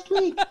up last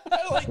week."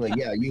 I'm like,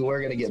 yeah, you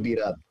were gonna get beat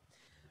up.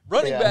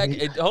 Running back,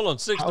 hold on,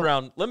 sixth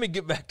round. Let me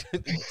get back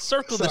to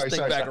circle this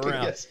thing back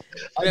around. Yes.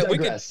 We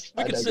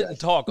can sit and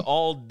talk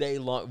all day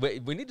long.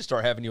 We need to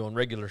start having you on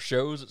regular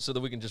shows so that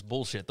we can just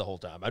bullshit the whole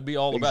time. I'd be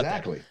all about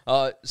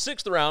that.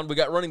 Sixth round, we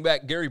got running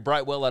back Gary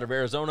Brightwell out of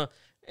Arizona.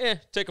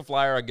 Take a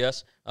flyer, I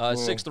guess.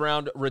 Sixth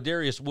round,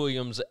 Radarius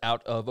Williams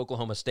out of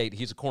Oklahoma State.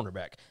 He's a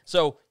cornerback.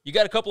 So you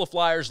got a couple of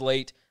flyers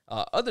late.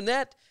 Other than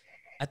that,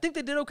 I think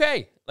they did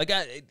okay. Like,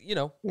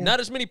 not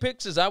as many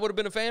picks as I would have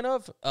been a fan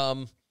of.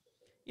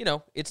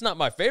 It's not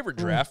my favorite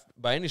draft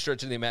by any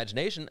stretch of the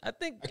imagination. I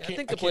think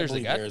the players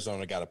they got.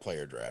 Arizona got a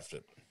player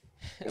drafted.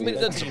 I mean, it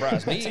doesn't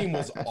surprise me. The team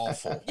was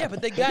awful. Yeah,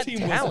 but they got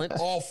talent.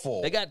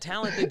 Awful. They got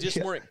talent. They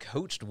just weren't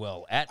coached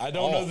well at all. I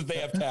don't know that they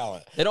have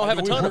talent. They don't have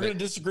a ton of it. We're going to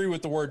disagree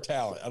with the word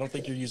talent. I don't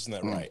think you're using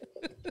that right.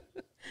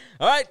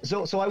 All right.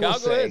 So I will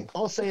say,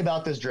 I'll say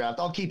about this draft,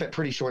 I'll keep it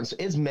pretty short.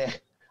 It's meh.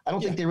 I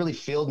don't think they really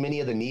filled many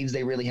of the needs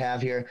they really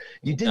have here.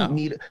 You didn't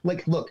need –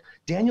 like, look,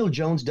 Daniel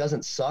Jones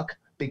doesn't suck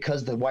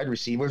because the wide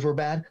receivers were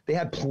bad. They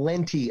had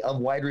plenty of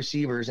wide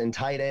receivers and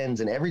tight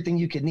ends and everything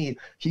you could need.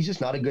 He's just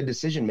not a good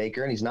decision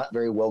maker, and he's not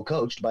very well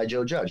coached by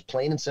Joe Judge.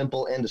 Plain and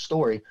simple, end of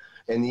story.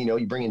 And, you know,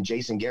 you bring in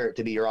Jason Garrett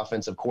to be your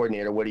offensive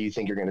coordinator. What do you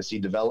think? You're going to see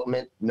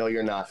development? No,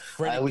 you're not.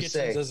 Freddie I always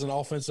Kitchens say as an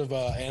offensive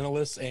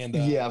analyst and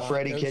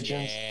Freddie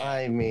Kitchens. Yeah.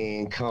 I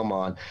mean, come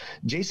on.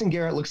 Jason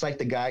Garrett looks like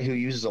the guy who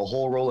uses a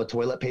whole roll of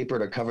toilet paper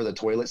to cover the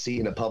toilet seat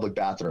in a public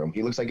bathroom.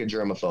 He looks like a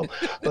germaphobe,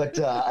 but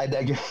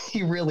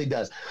he really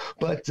does.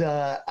 But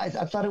I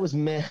thought it was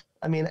meh.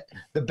 I mean,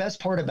 the best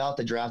part about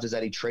the draft is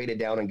that he traded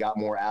down and got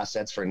more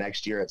assets for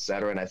next year, et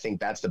cetera. And I think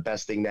that's the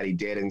best thing that he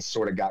did, and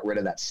sort of got rid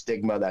of that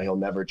stigma that he'll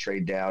never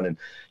trade down and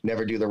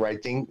never do the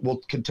right thing. Well,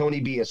 could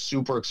Tony be a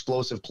super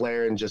explosive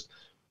player and just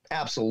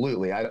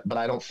absolutely? But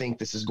I don't think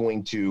this is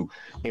going to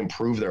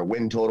improve their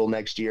win total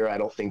next year. I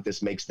don't think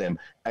this makes them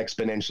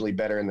exponentially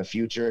better in the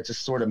future. It's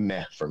just sort of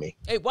meh for me.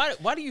 Hey,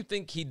 why do you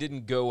think he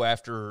didn't go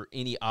after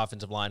any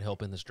offensive line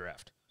help in this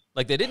draft?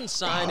 Like, they didn't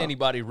sign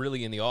anybody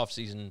really in the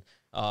offseason.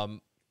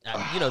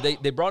 You know,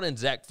 they brought in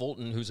Zach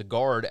Fulton, who's a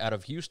guard out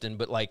of Houston,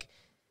 but like,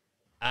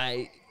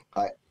 I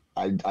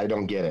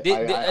don't get it.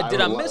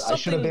 Did I miss something? I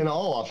should have been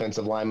all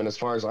offensive linemen as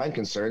far as I'm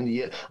concerned.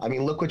 I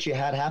mean, look what you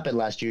had happen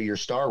last year. Your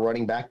star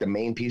running back, the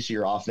main piece of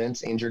your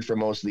offense, injured for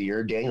most of the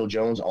year. Daniel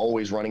Jones,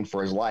 always running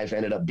for his life,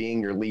 ended up being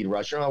your lead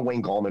rusher. Oh,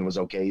 Wayne Gallman was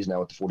okay. He's now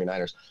with the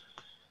 49ers.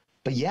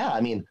 But yeah, I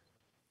mean,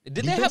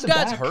 did they have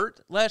guys hurt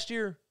last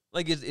year?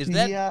 Like, is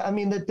that? Yeah, I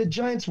mean, the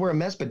Giants were a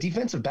mess, but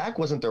defensive back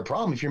wasn't their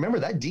problem. If you remember,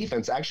 that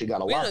defense actually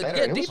got a lot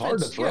better, and it was hard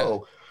to throw.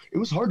 Yeah. It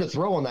was hard to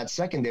throw on that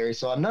secondary,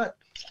 so I'm not.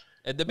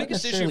 The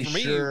biggest issue for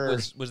me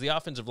was the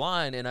offensive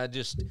line, and I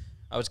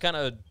was kind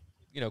of,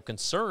 you know,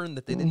 concerned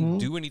that they didn't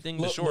do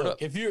anything to shore it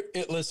up. If you're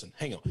listen,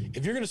 hang on.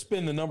 If you're going to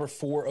spend the number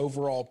 4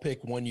 overall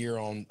pick 1 year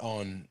on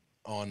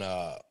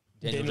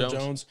Daniel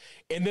Jones,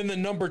 and then the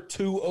number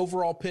 2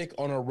 overall pick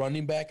on a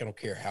running back, I don't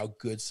care how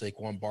good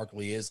Saquon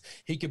Barkley is.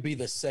 He could be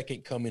the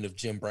second coming of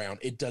Jim Brown.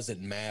 It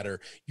doesn't matter.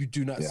 You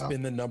do not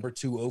spend the number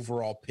 2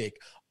 overall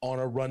pick on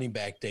a running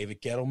back.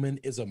 David Gettleman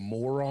is a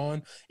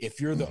moron. If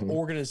you're the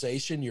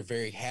organization, you're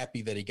very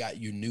happy that he got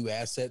you new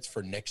assets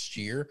for next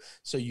year,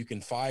 so you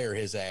can fire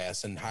his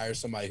ass and hire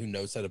somebody who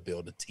knows how to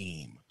build a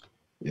team.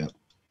 Yeah,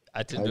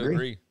 I tend to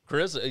agree.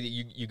 Chris,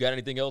 you got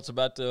anything else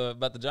about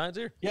the Giants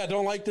here? Yeah, I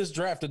don't like this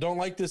draft. I don't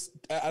like this.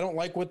 I don't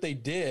like what they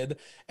did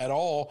at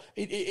all.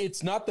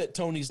 It's not that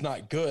Tony's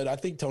not good. I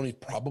think Tony's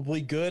probably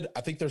good.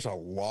 I think there's a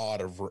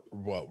lot of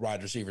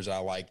wide receivers I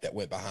like that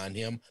went behind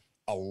him.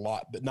 A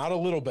lot, but not a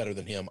little better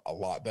than him. A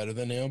lot better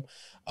than him.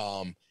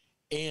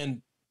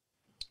 And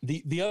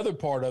the other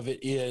part of it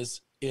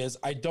is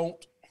I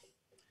don't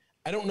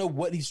know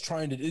what he's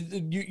trying to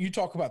do. You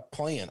talk about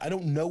plan. I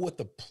don't know what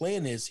the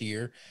plan is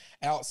here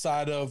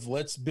outside of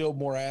let's build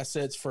more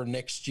assets for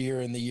next year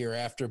and the year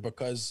after,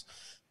 because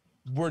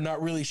we're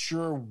not really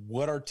sure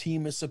what our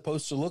team is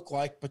supposed to look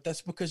like, but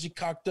that's because you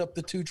cocked up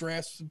the 2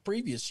 drafts in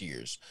previous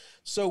years.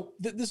 So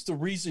this is the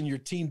reason your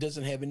team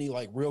doesn't have any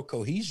like real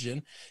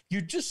cohesion.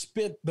 You just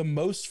spent the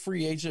most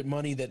free agent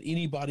money that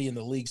anybody in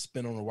the league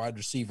spent on a wide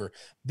receiver.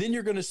 Then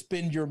you're going to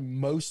spend your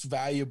most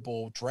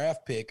valuable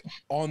draft pick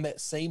on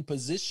that same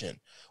position.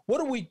 What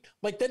are we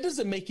like? That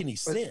doesn't make any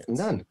sense.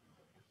 None.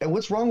 And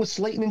what's wrong with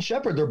Slayton and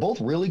Shepard? They're both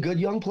really good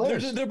young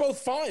players. They're both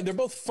fine. They're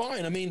both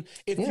fine. I mean,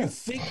 if you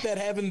think that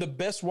having the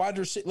best wide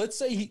receiver, let's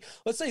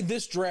say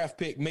this draft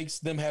pick makes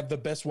them have the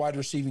best wide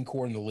receiving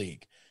core in the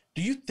league.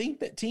 Do you think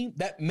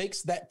that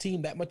makes that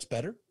team that much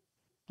better?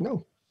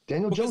 No.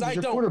 Daniel Jones is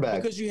your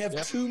quarterback. Because you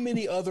have too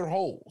many other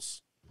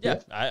holes. Yeah,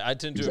 I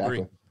tend to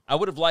agree. I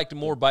would have liked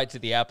more bites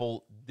at the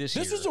apple this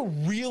year. This was a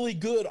really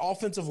good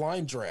offensive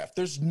line draft.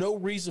 There's no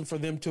reason for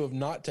them to have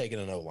not taken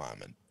an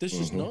O-lineman. This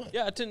is not.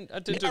 Yeah, I tend to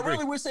agree. I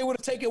really wish they would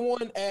have taken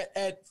one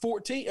at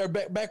 14 or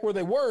back where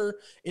they were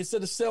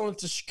instead of selling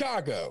to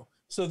Chicago.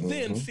 So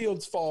then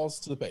Fields falls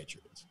to the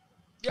Patriots.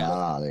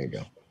 Yeah. There you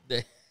go.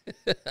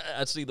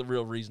 I see the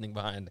real reasoning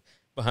behind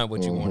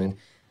what you wanted.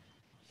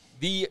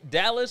 The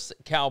Dallas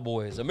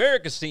Cowboys,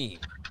 America's team.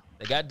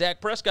 They got Dak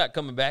Prescott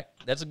coming back.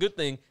 That's a good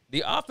thing.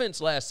 The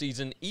offense last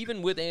season,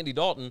 even with Andy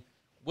Dalton,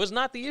 was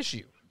not the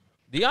issue.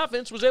 The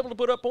offense was able to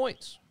put up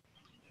points.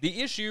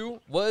 The issue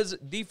was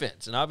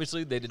defense, and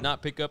obviously they did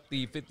not pick up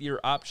the 5th-year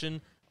option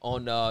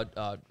on,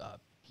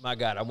 my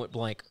God, I went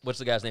blank. What's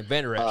the guy's name?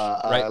 Vander Esch,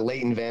 right?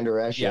 Leighton Vander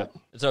Esch, yeah.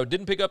 So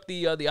didn't pick up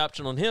the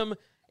option on him,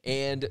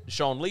 and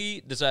Sean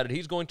Lee decided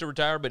he's going to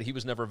retire, but he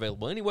was never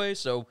available anyway.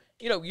 So,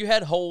 you know, you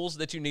had holes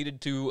that you needed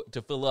to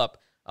fill up.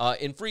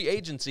 In free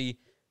agency,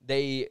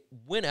 they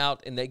went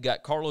out and they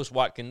got Carlos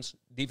Watkins,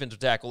 defensive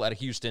tackle out of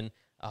Houston.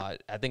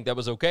 I think that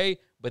was okay,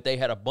 but they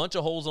had a bunch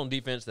of holes on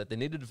defense that they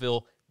needed to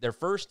fill. Their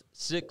first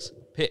 6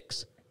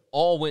 picks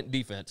all went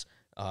defense.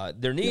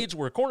 Their needs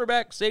were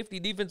cornerback, safety,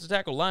 defensive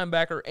tackle,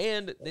 linebacker,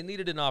 and they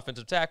needed an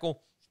offensive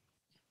tackle.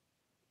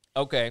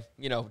 Okay,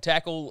 you know,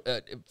 tackle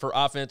for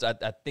offense,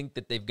 I think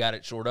that they've got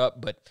it shored up,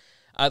 but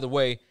either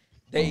way,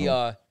 they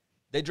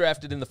they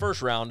drafted in the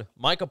first round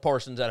Micah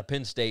Parsons out of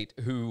Penn State,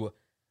 who,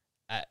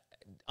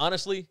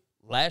 honestly,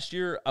 last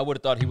year I would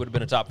have thought he would have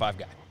been a top 5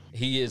 guy.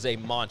 He is a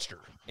monster,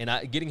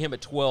 and getting him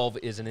at 12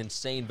 is an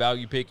insane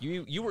value pick.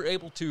 You were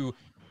able to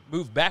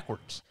move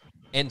backwards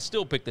and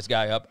still pick this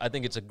guy up. I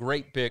think it's a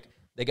great pick.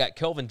 They got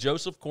Kelvin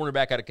Joseph,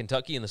 cornerback out of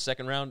Kentucky, in the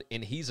second round,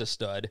 and he's a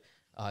stud.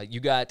 You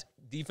got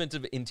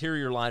defensive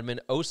interior lineman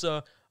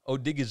Osa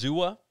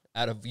Odigizua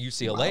out of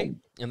UCLA. Wow.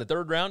 In the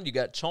third round, you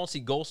got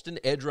Chauncey Golston,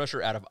 edge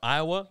rusher out of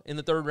Iowa, in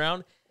the third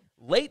round.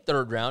 Late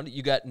third round,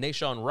 you got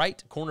Nashawn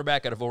Wright,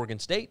 cornerback out of Oregon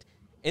State.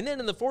 And then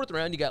in the fourth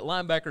round, you got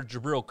linebacker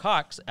Jabril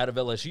Cox out of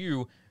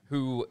LSU,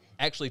 who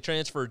actually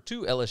transferred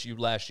to LSU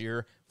last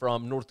year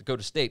from North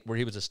Dakota State, where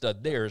he was a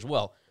stud there as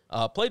well.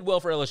 Played well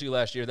for LSU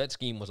last year. That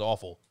scheme was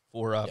awful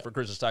for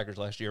Chris's Tigers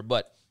last year.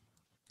 But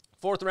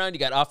fourth round, you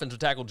got offensive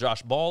tackle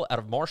Josh Ball out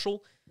of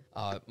Marshall.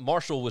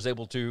 Marshall was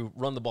able to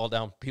run the ball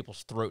down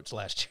people's throats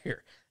last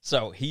year,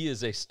 so he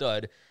is a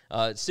stud.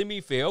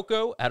 Simi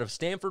Fehoko out of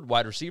Stanford,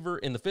 wide receiver,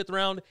 in the fifth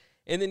round.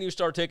 And then you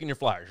start taking your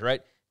flyers,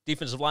 right?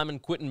 Defensive lineman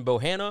Quentin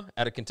Bohanna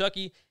out of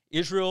Kentucky.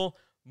 Israel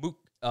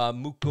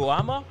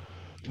Mukuamu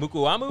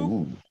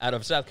out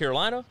of South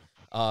Carolina.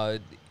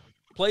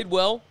 Played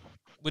well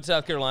with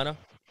South Carolina.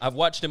 I've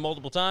watched him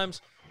multiple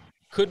times.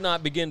 Could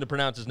not begin to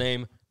pronounce his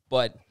name,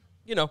 but,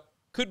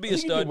 could be a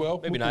stud.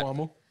 Maybe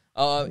not.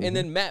 And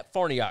then Matt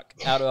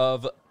Farniok out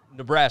of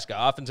Nebraska,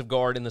 offensive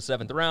guard in the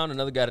seventh round.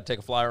 Another guy to take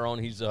a flyer on.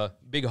 He's a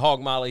big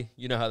hog molly.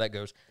 You know how that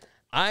goes.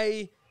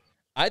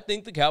 I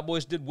think the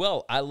Cowboys did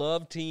well. I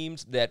love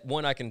teams that,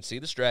 one, I can see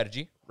the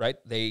strategy, right?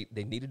 They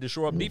needed to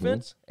shore up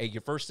defense. Hey,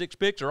 your first 6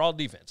 picks are all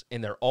defense,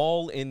 and they're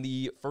all in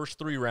the first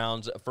 3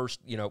 rounds,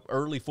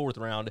 early fourth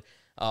round.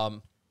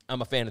 I'm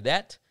a fan of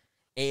that.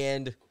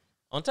 And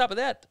on top of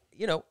that,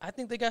 I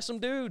think they got some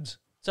dudes.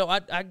 So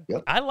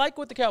I like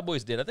what the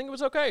Cowboys did. I think it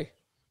was okay.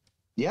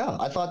 Yeah,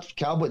 I thought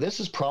this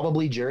is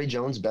probably Jerry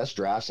Jones' best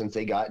draft since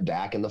they got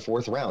Dak in the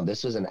 4th round.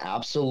 This is an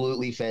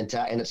absolutely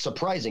fantastic, and it's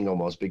surprising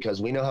almost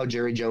because we know how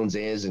Jerry Jones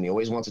is, and he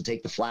always wants to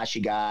take the flashy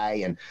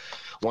guy and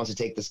wants to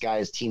take this guy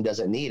his team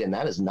doesn't need, and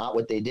that is not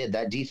what they did.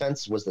 That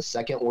defense was the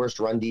 2nd worst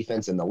run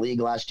defense in the league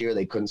last year.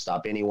 They couldn't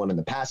stop anyone in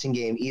the passing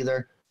game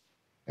either.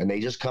 And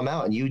they just come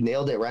out, and you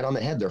nailed it right on the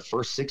head. Their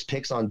first 6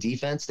 picks on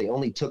defense, they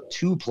only took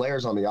 2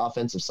 players on the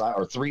offensive side,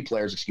 or 3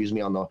 players,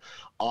 on the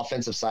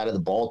offensive side of the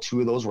ball.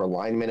 2 of those were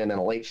linemen and then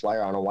a late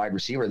flyer on a wide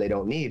receiver they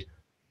don't need.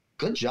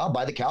 Good job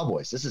by the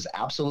Cowboys. This is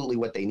absolutely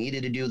what they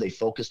needed to do. They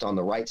focused on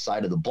the right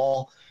side of the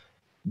ball,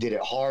 did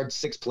it hard.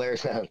 6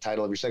 players,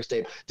 title of your sex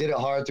tape, did it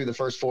hard through the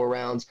first 4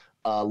 rounds.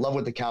 Love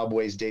what the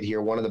Cowboys did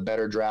here. One of the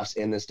better drafts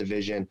in this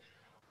division.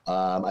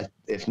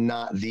 If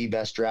not the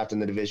best draft in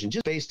the division,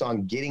 just based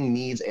on getting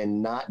needs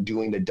and not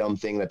doing the dumb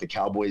thing that the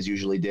Cowboys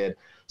usually did.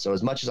 So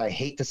as much as I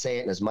hate to say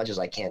it, and as much as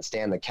I can't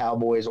stand the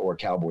Cowboys or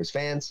Cowboys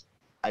fans,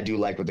 I do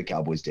like what the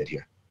Cowboys did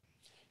here.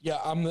 Yeah,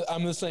 I'm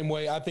the same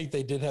way. I think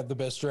they did have the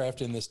best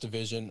draft in this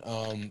division.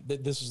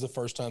 This is the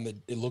first time that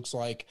it looks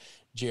like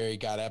Jerry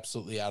got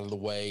absolutely out of the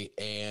way,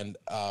 and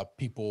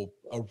people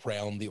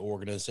around the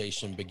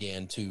organization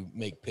began to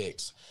make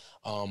picks.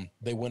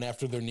 They went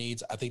after their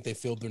needs. I think they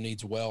filled their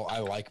needs well. I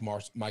like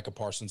Micah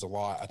Parsons a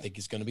lot. I think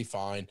he's going to be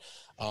fine.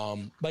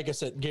 Like I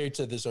said, Gary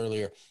said this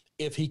earlier.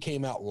 If he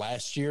came out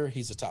last year,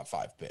 he's a top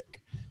 5 pick.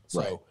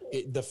 So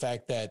the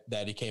fact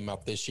that he came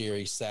out this year,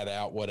 he sat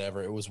out,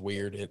 whatever, it was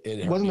weird.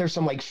 Wasn't there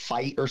some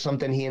fight or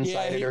something he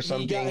incited or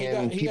something,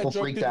 and people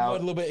freaked out? A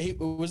little bit. It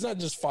was not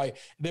just fight.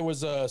 There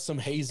was some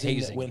hazing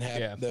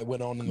that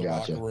went on in the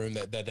locker room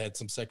that had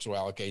some sexual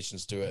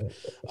allocations to it.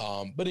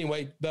 But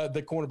anyway,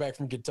 the cornerback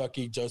from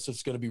Kentucky,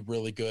 Joseph's going to be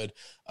really good.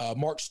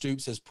 Mark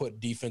Stoops has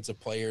put defensive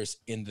players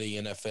in the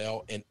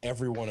NFL, and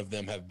every one of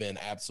them have been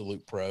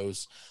absolute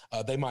pros.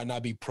 They might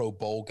not be Pro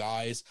Bowl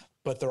guys,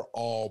 but they're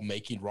all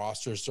making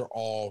rosters. They're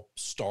all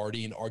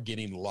starting or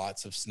getting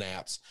lots of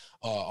snaps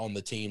on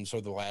the teams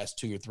for the last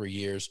 2 or 3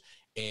 years.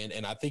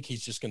 And I think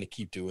he's just going to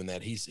keep doing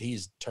that.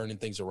 He's turning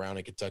things around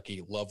in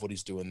Kentucky. Love what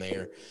he's doing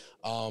there.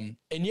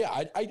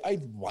 I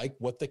like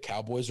what the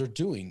Cowboys are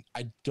doing.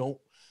 I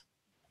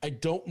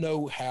don't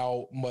know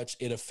how much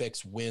it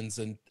affects wins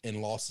and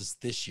losses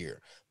this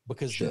year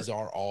because these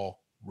are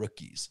all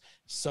rookies.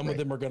 Some of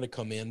them are going to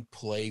come in,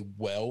 play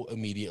well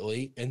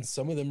immediately, and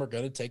some of them are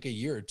going to take a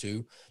year or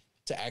two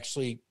to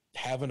actually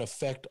have an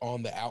effect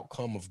on the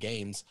outcome of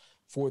games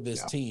for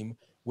this team,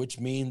 which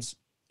means,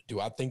 do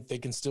I think they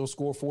can still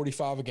score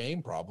 45 a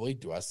game? Probably.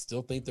 Do I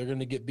still think they're going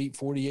to get beat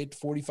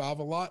 48-45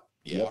 a lot?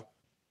 Yeah.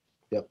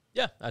 Yep.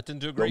 Yeah, I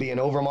tend to agree. You'll be an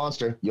over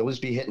monster. You'll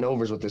just be hitting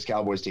overs with this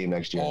Cowboys team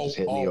next year. Just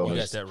hitting the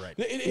overs. You got that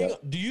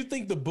right. Do you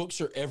think the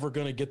books are ever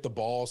going to get the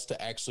balls to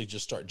actually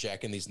just start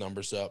jacking these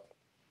numbers up?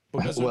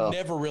 Because they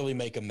never really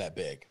make them that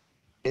big.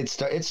 It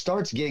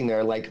starts getting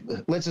there. Like,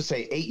 let's just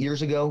say 8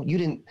 years ago,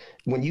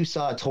 when you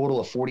saw a total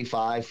of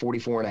 45,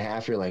 44 and a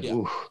half, you're like,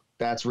 ooh,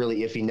 That's really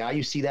iffy. Now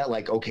you see that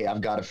like, okay,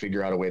 I've got to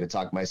figure out a way to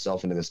talk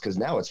myself into this, because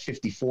now it's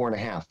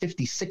 54.5,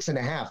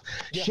 56.5.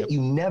 Yeah. Shit you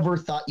never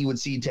thought you would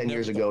see 10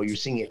 years ago. You're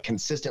seeing it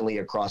consistently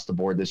across the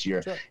board this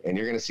year. Right. And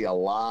you're going to see a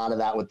lot of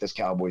that with this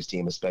Cowboys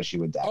team, especially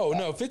with Dak. Oh,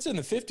 no, if it's in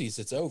the 50s,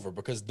 it's over,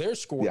 because they're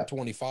scoring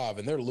 25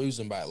 and they're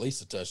losing by at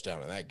least a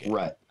touchdown in that game.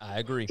 Right. I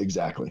agree.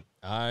 Exactly.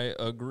 I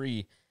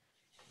agree.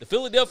 The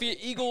Philadelphia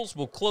Eagles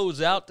will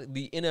close out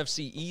the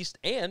NFC East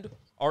and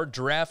our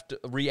draft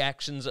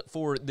reactions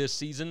for this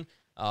season.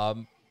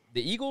 The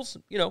Eagles,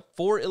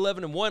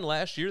 4-11-1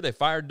 last year. They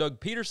fired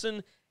Doug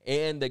Peterson,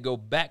 and they go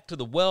back to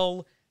the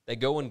well. They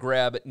go and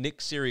grab Nick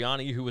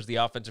Sirianni, who was the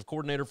offensive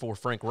coordinator for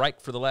Frank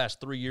Reich for the last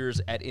 3 years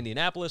at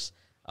Indianapolis.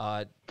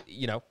 I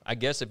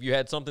guess if you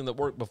had something that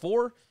worked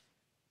before,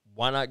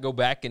 why not go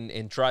back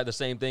and try the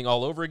same thing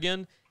all over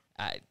again?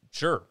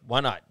 Sure,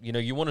 why not?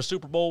 You won a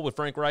Super Bowl with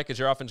Frank Reich as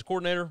your offensive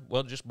coordinator.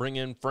 Well, just bring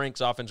in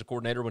Frank's offensive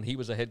coordinator when he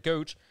was a head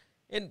coach,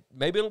 and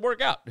maybe it'll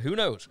work out. Who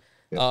knows?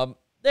 Yeah.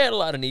 They had a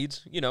lot of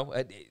needs.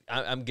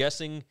 I'm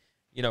guessing,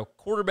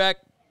 quarterback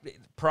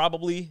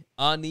probably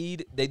a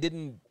need. They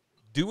didn't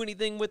do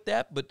anything with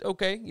that, but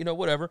okay,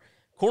 whatever.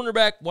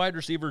 Cornerback, wide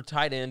receiver,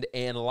 tight end,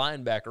 and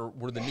linebacker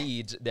were the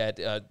needs that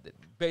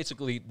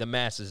basically the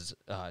masses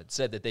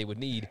said that they would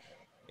need.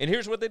 And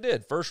here's what they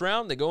did. First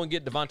round, they go and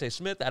get Devontae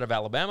Smith out of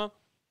Alabama.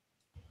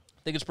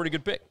 I think it's a pretty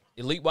good pick.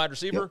 Elite wide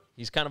receiver. Yep.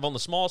 He's kind of on the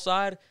small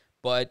side,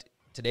 but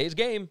today's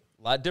game,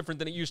 a lot different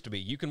than it used to be.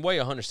 You can weigh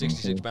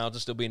 166 pounds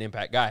and still be an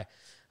impact guy.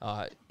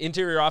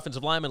 Interior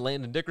offensive lineman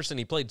Landon Dickerson.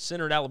 He played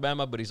center at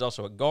Alabama, but he's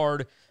also a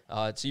guard,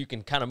 so you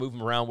can kind of move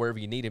him around wherever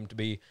you need him to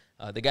be.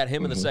 They got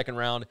him in the second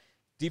round.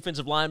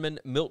 Defensive lineman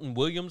Milton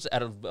Williams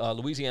out of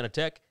Louisiana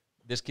Tech.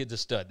 This kid's a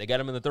stud. They got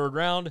him in the third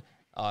round.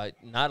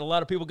 Not a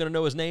lot of people going to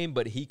know his name,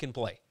 but he can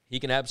play. He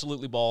can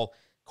absolutely ball.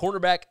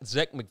 Cornerback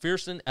Zach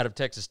McPherson out of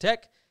Texas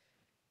Tech.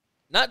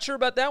 Not sure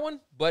about that one,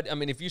 but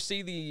if you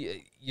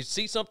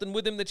see something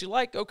with him that you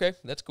like, okay,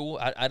 that's cool.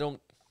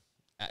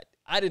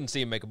 I didn't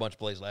see him make a bunch of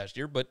plays last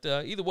year, but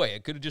either way,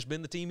 it could have just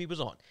been the team he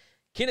was on.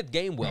 Kenneth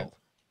Gainwell,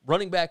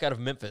 running back out of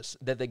Memphis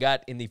that they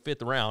got in the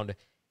fifth round.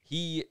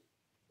 He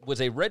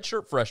was a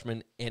redshirt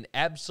freshman and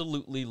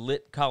absolutely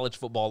lit college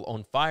football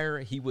on fire.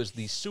 He was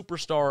the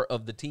superstar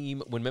of the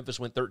team when Memphis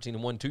went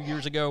 13-1 2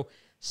 years ago.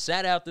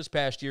 Sat out this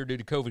past year due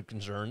to COVID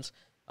concerns.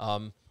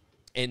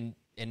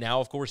 And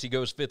now, of course, he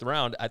goes fifth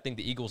round. I think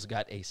the Eagles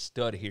got a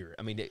stud here.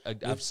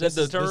 I've said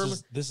the term.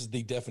 This is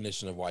the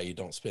definition of why you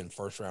don't spend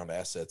first-round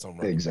assets on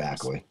running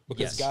exactly backs.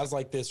 Because guys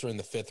like this are in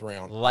the fifth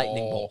round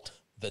lightning all bolt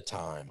the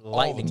time.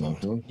 Lightning all the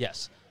time. bolt.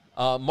 Yes.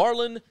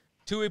 Marlon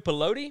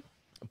Tuipulotu.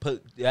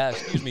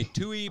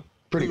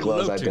 Pretty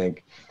close, I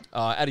think.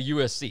 Out of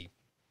USC.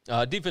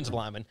 Defensive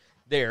lineman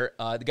there.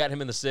 They got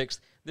him in the sixth.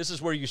 This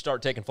is where you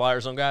start taking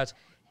flyers on guys.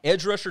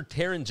 Edge rusher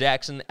Taron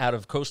Jackson out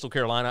of Coastal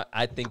Carolina.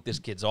 I think this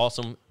kid's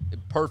awesome.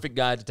 Perfect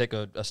guy to take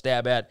a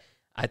stab at.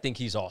 I think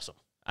he's awesome.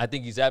 I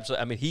think he's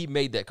absolutely – he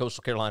made that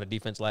Coastal Carolina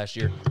defense last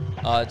year.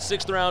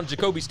 Sixth round,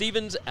 Jacoby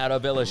Stevens out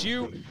of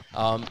LSU.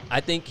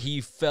 I think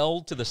he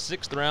fell to the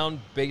sixth round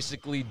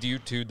basically due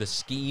to the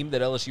scheme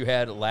that LSU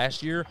had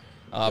last year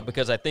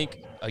because I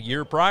think a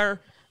year prior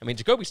 –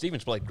 Jacoby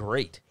Stevens played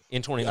great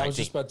in 2019. I was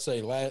just about to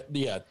say,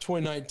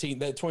 2019,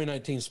 that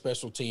 2019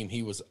 special team,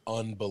 he was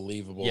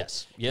unbelievable.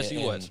 Yes, he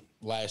was.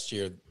 Last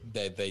year,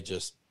 they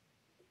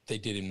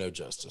did him no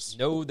justice.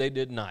 No, they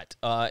did not.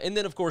 And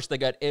then, of course, they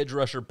got edge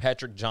rusher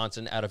Patrick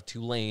Johnson out of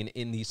Tulane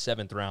in the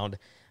seventh round.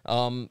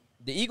 The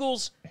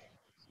Eagles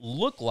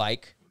look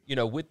like,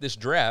 with this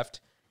draft,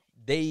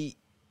 they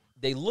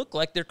look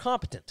like they're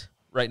competent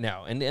right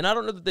now. And I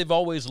don't know that they've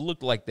always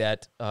looked like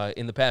that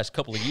in the past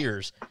couple of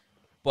years.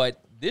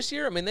 But this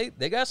year,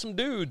 they got some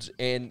dudes,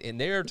 and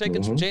they are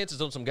taking some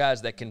chances on some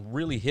guys that can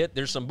really hit.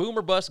 There's some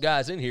boomer bust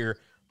guys in here,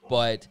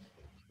 but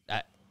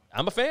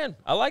I'm a fan.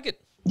 I like it.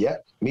 Yeah,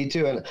 me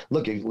too. And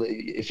look,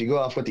 if you go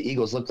off what the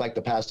Eagles looked like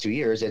the past 2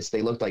 years,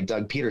 they look like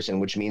Doug Peterson,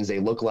 which means they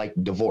look like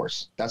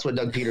divorce. That's what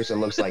Doug Peterson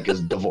looks like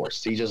is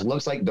divorce. He just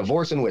looks like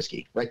divorce and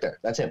whiskey right there.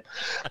 That's him.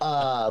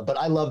 But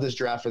I love this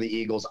draft for the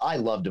Eagles. I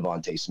love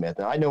Devontae Smith.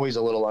 Now, I know he's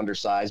a little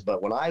undersized,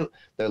 but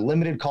the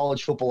limited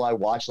college football I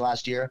watched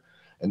last year,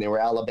 and they were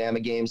Alabama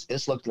games,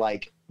 this looked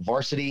like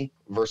varsity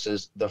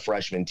versus the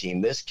freshman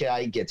team. This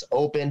guy gets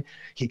open.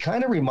 He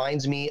kind of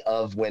reminds me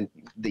of when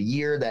the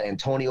year that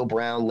Antonio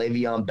Brown,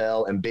 Le'Veon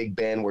Bell, and Big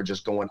Ben were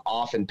just going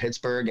off in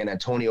Pittsburgh, and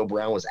Antonio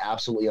Brown was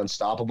absolutely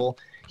unstoppable.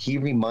 He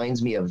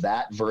reminds me of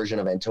that version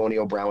of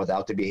Antonio Brown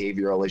without the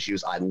behavioral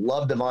issues. I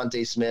love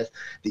Devontae Smith.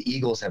 The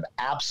Eagles have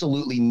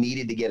absolutely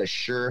needed to get a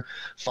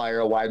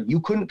surefire wide. You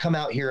couldn't come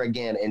out here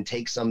again and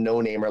take some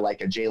no-namer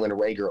like a Jalen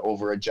Reagor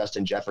over a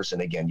Justin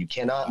Jefferson again. You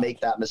cannot make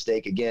that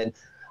mistake again.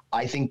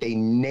 I think they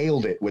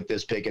nailed it with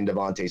this pick in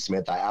Devontae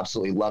Smith. I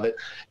absolutely love it.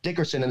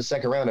 Dickerson in the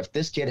second round, if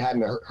this kid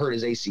hadn't hurt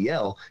his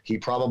ACL, he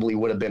probably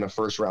would have been a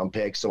first-round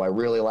pick. So I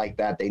really like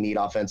that. They need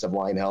offensive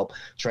line help.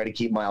 Try to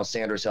keep Miles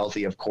Sanders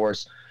healthy, of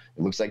course.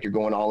 It looks like you're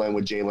going all in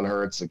with Jalen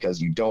Hurts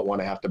because you don't want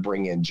to have to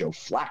bring in Joe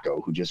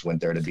Flacco, who just went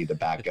there to be the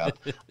backup.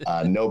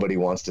 Nobody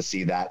wants to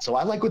see that. So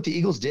I like what the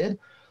Eagles did.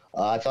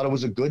 I thought it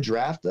was a good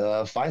draft.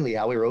 Finally,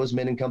 Howie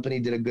Roseman and company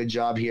did a good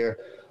job here.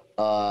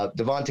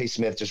 Devontae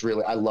Smith, just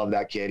really, I love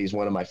that kid. He's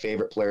one of my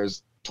favorite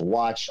players to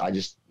watch.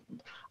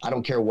 I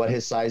don't care what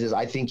his size is.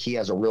 I think he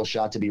has a real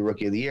shot to be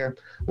Rookie of the Year.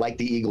 Like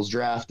the Eagles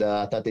draft,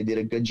 I thought they did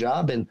a good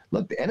job. And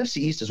look, the NFC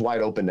East is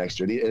wide open next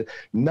year.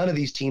 None of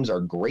these teams are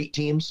great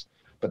teams,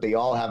 but they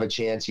all have a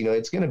chance.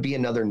 It's going to be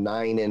another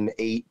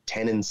 9-8,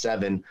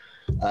 10-7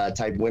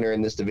 type winner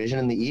in this division.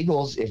 And the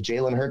Eagles, if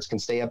Jalen Hurts can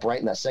stay upright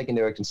and that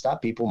secondary can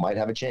stop people, might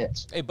have a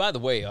chance. Hey, by the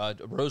way,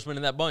 Roseman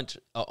and that bunch,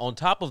 on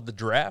top of the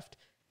draft,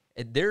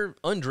 they're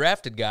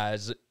undrafted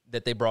guys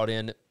that they brought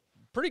in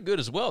pretty good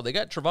as well. They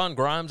got Trevon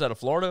Grimes out of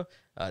Florida.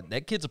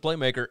 That kid's a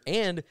playmaker.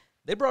 And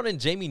they brought in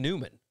Jamie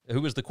Newman,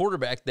 who was the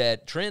quarterback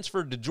that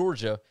transferred to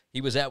Georgia.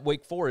 He was at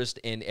Wake Forest,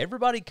 and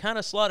everybody kind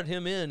of slotted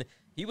him in.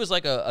 He was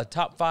like a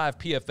top 5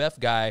 PFF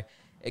guy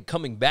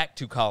coming back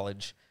to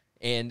college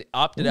and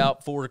opted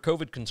out for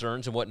COVID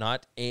concerns and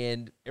whatnot.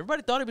 And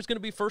everybody thought he was going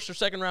to be first or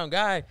second round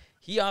guy.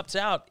 He opts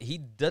out. He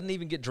doesn't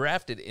even get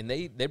drafted, and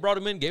they brought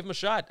him in, gave him a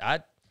shot.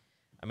 I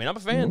mean, I'm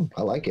a fan.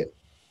 I like it.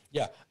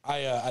 Yeah,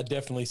 I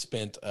definitely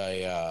spent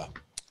a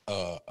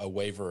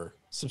waiver,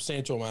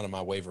 substantial amount of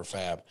my waiver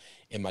fab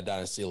in my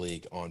dynasty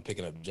league on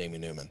picking up Jamie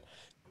Newman.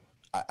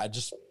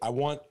 I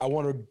want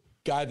a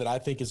guy that I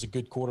think is a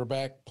good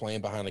quarterback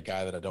playing behind a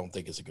guy that I don't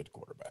think is a good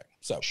quarterback.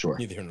 So sure,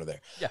 neither here nor there.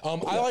 Yeah.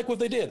 I like what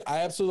they did. I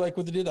absolutely like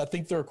what they did. I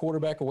think they're a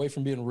quarterback away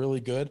from being really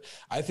good.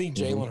 I think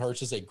Jalen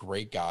Hurts is a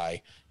great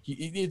guy.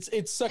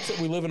 It sucks that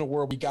we live in a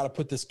world we got to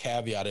put this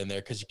caveat in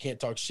there because you can't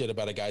talk shit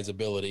about a guy's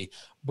ability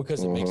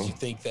because it makes you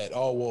think that,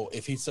 oh, well,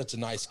 if he's such a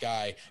nice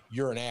guy,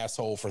 you're an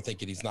asshole for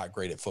thinking he's not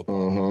great at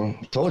football.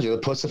 Told you, the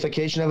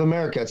pussification of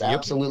America. It's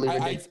absolutely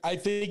ridiculous. I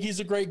think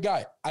he's a great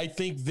guy. I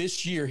think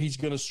this year he's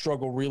going to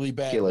struggle really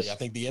badly. I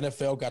think the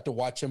NFL got to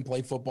watch him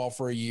play football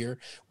for a year.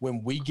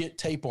 When we get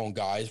tape on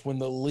guys, when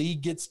the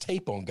league gets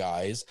tape on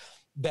guys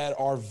that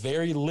are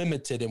very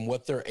limited in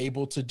what they're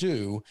able to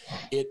do,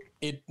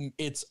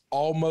 it's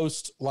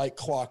almost like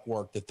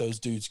clockwork that those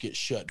dudes get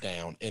shut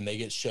down, and they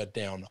get shut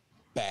down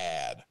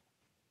bad.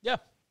 Yeah,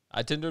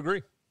 I tend to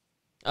agree.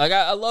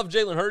 I love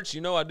Jalen Hurts,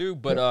 I do,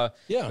 but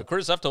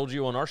Chris, I've told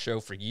you on our show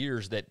for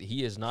years that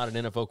he is not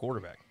an NFL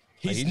quarterback.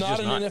 He's not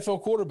an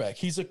NFL quarterback.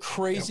 He's a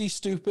crazy,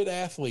 stupid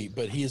athlete,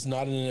 but he is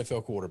not an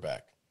NFL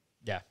quarterback.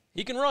 Yeah,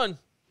 he can run.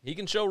 He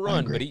can show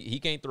run, but he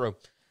can't throw.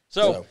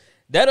 So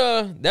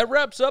that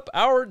wraps up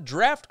our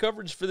draft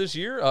coverage for this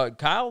year.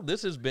 Kyle,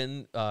 this has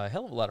been a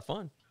hell of a lot of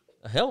fun.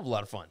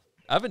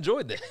 I've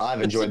enjoyed this.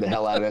 I've enjoyed the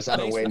hell out of this. I've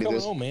been waiting to do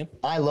this. Man.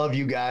 I love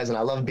you guys, and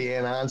I love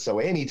being on. So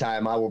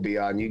anytime I will be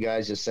on, you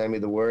guys just send me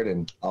the word,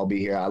 and I'll be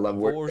here. I love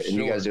work, and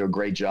you guys do a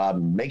great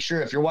job. Make sure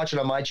if you're watching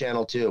on my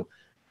channel too,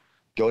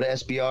 go to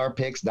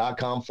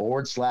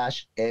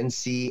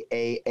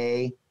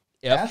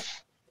sbrpicks.com/NCAAF.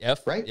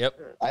 Right? Yep.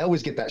 I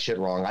always get that shit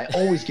wrong. I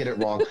always get it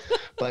wrong.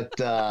 But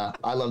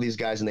I love these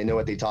guys, and they know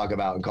what they talk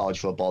about in college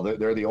football.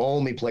 They're the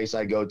only place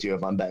I go to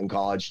if I'm betting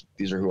college.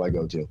 These are who I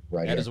go to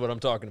right here. That is what I'm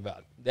talking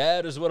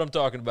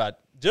about.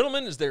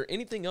 Gentlemen, is there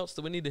anything else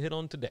that we need to hit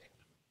on today?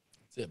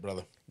 That's it,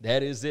 brother.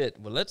 That is it.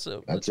 Well, let's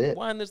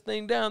wind this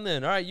thing down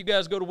then. All right, you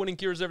guys go to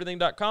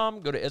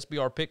winningcureseverything.com. Go to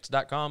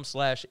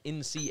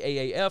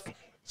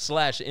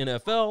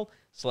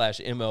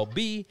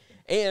sbrpicks.com/NCAAF/NFL/MLB,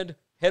 and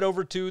head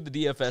over to the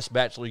DFS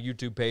Bachelor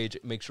YouTube page.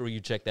 Make sure you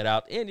check that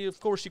out. And, of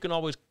course, you can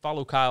always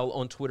follow Kyle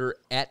on Twitter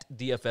at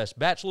DFS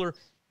Bachelor.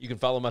 You can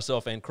follow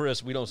myself and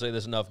Chris. We don't say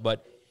this enough,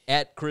 but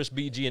at Chris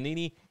B.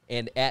 Giannini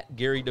and at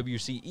Gary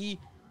WCE.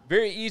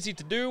 Very easy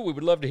to do. We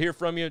would love to hear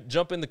from you.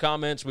 Jump in the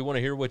comments. We want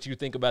to hear what you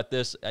think about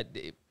this.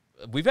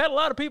 We've had a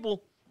lot of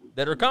people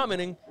that are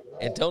commenting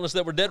and telling us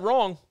that we're dead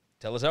wrong.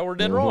 Tell us how we're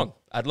dead wrong.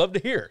 I'd love to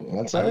hear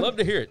it. I'd love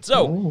to hear it.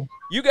 So,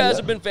 you guys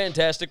have been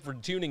fantastic for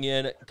tuning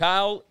in.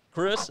 Kyle,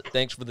 Chris,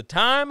 thanks for the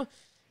time.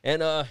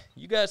 And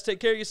you guys take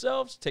care of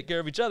yourselves, take care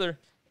of each other,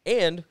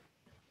 and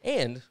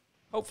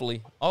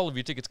hopefully all of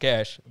your tickets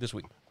cash this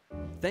week.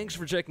 Thanks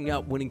for checking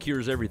out Winning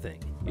Cures Everything.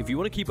 If you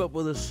want to keep up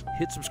with us,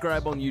 hit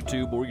subscribe on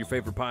YouTube or your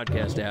favorite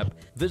podcast app.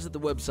 Visit the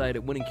website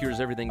at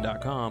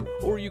winningcureseverything.com,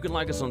 or you can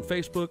like us on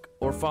Facebook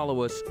or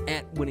follow us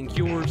at Winning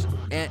Cures,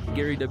 at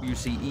Gary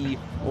WCE,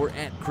 or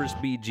at Chris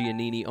B.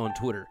 Giannini on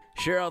Twitter.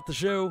 Share out the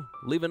show,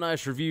 leave a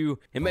nice review,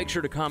 and make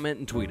sure to comment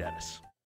and tweet at us.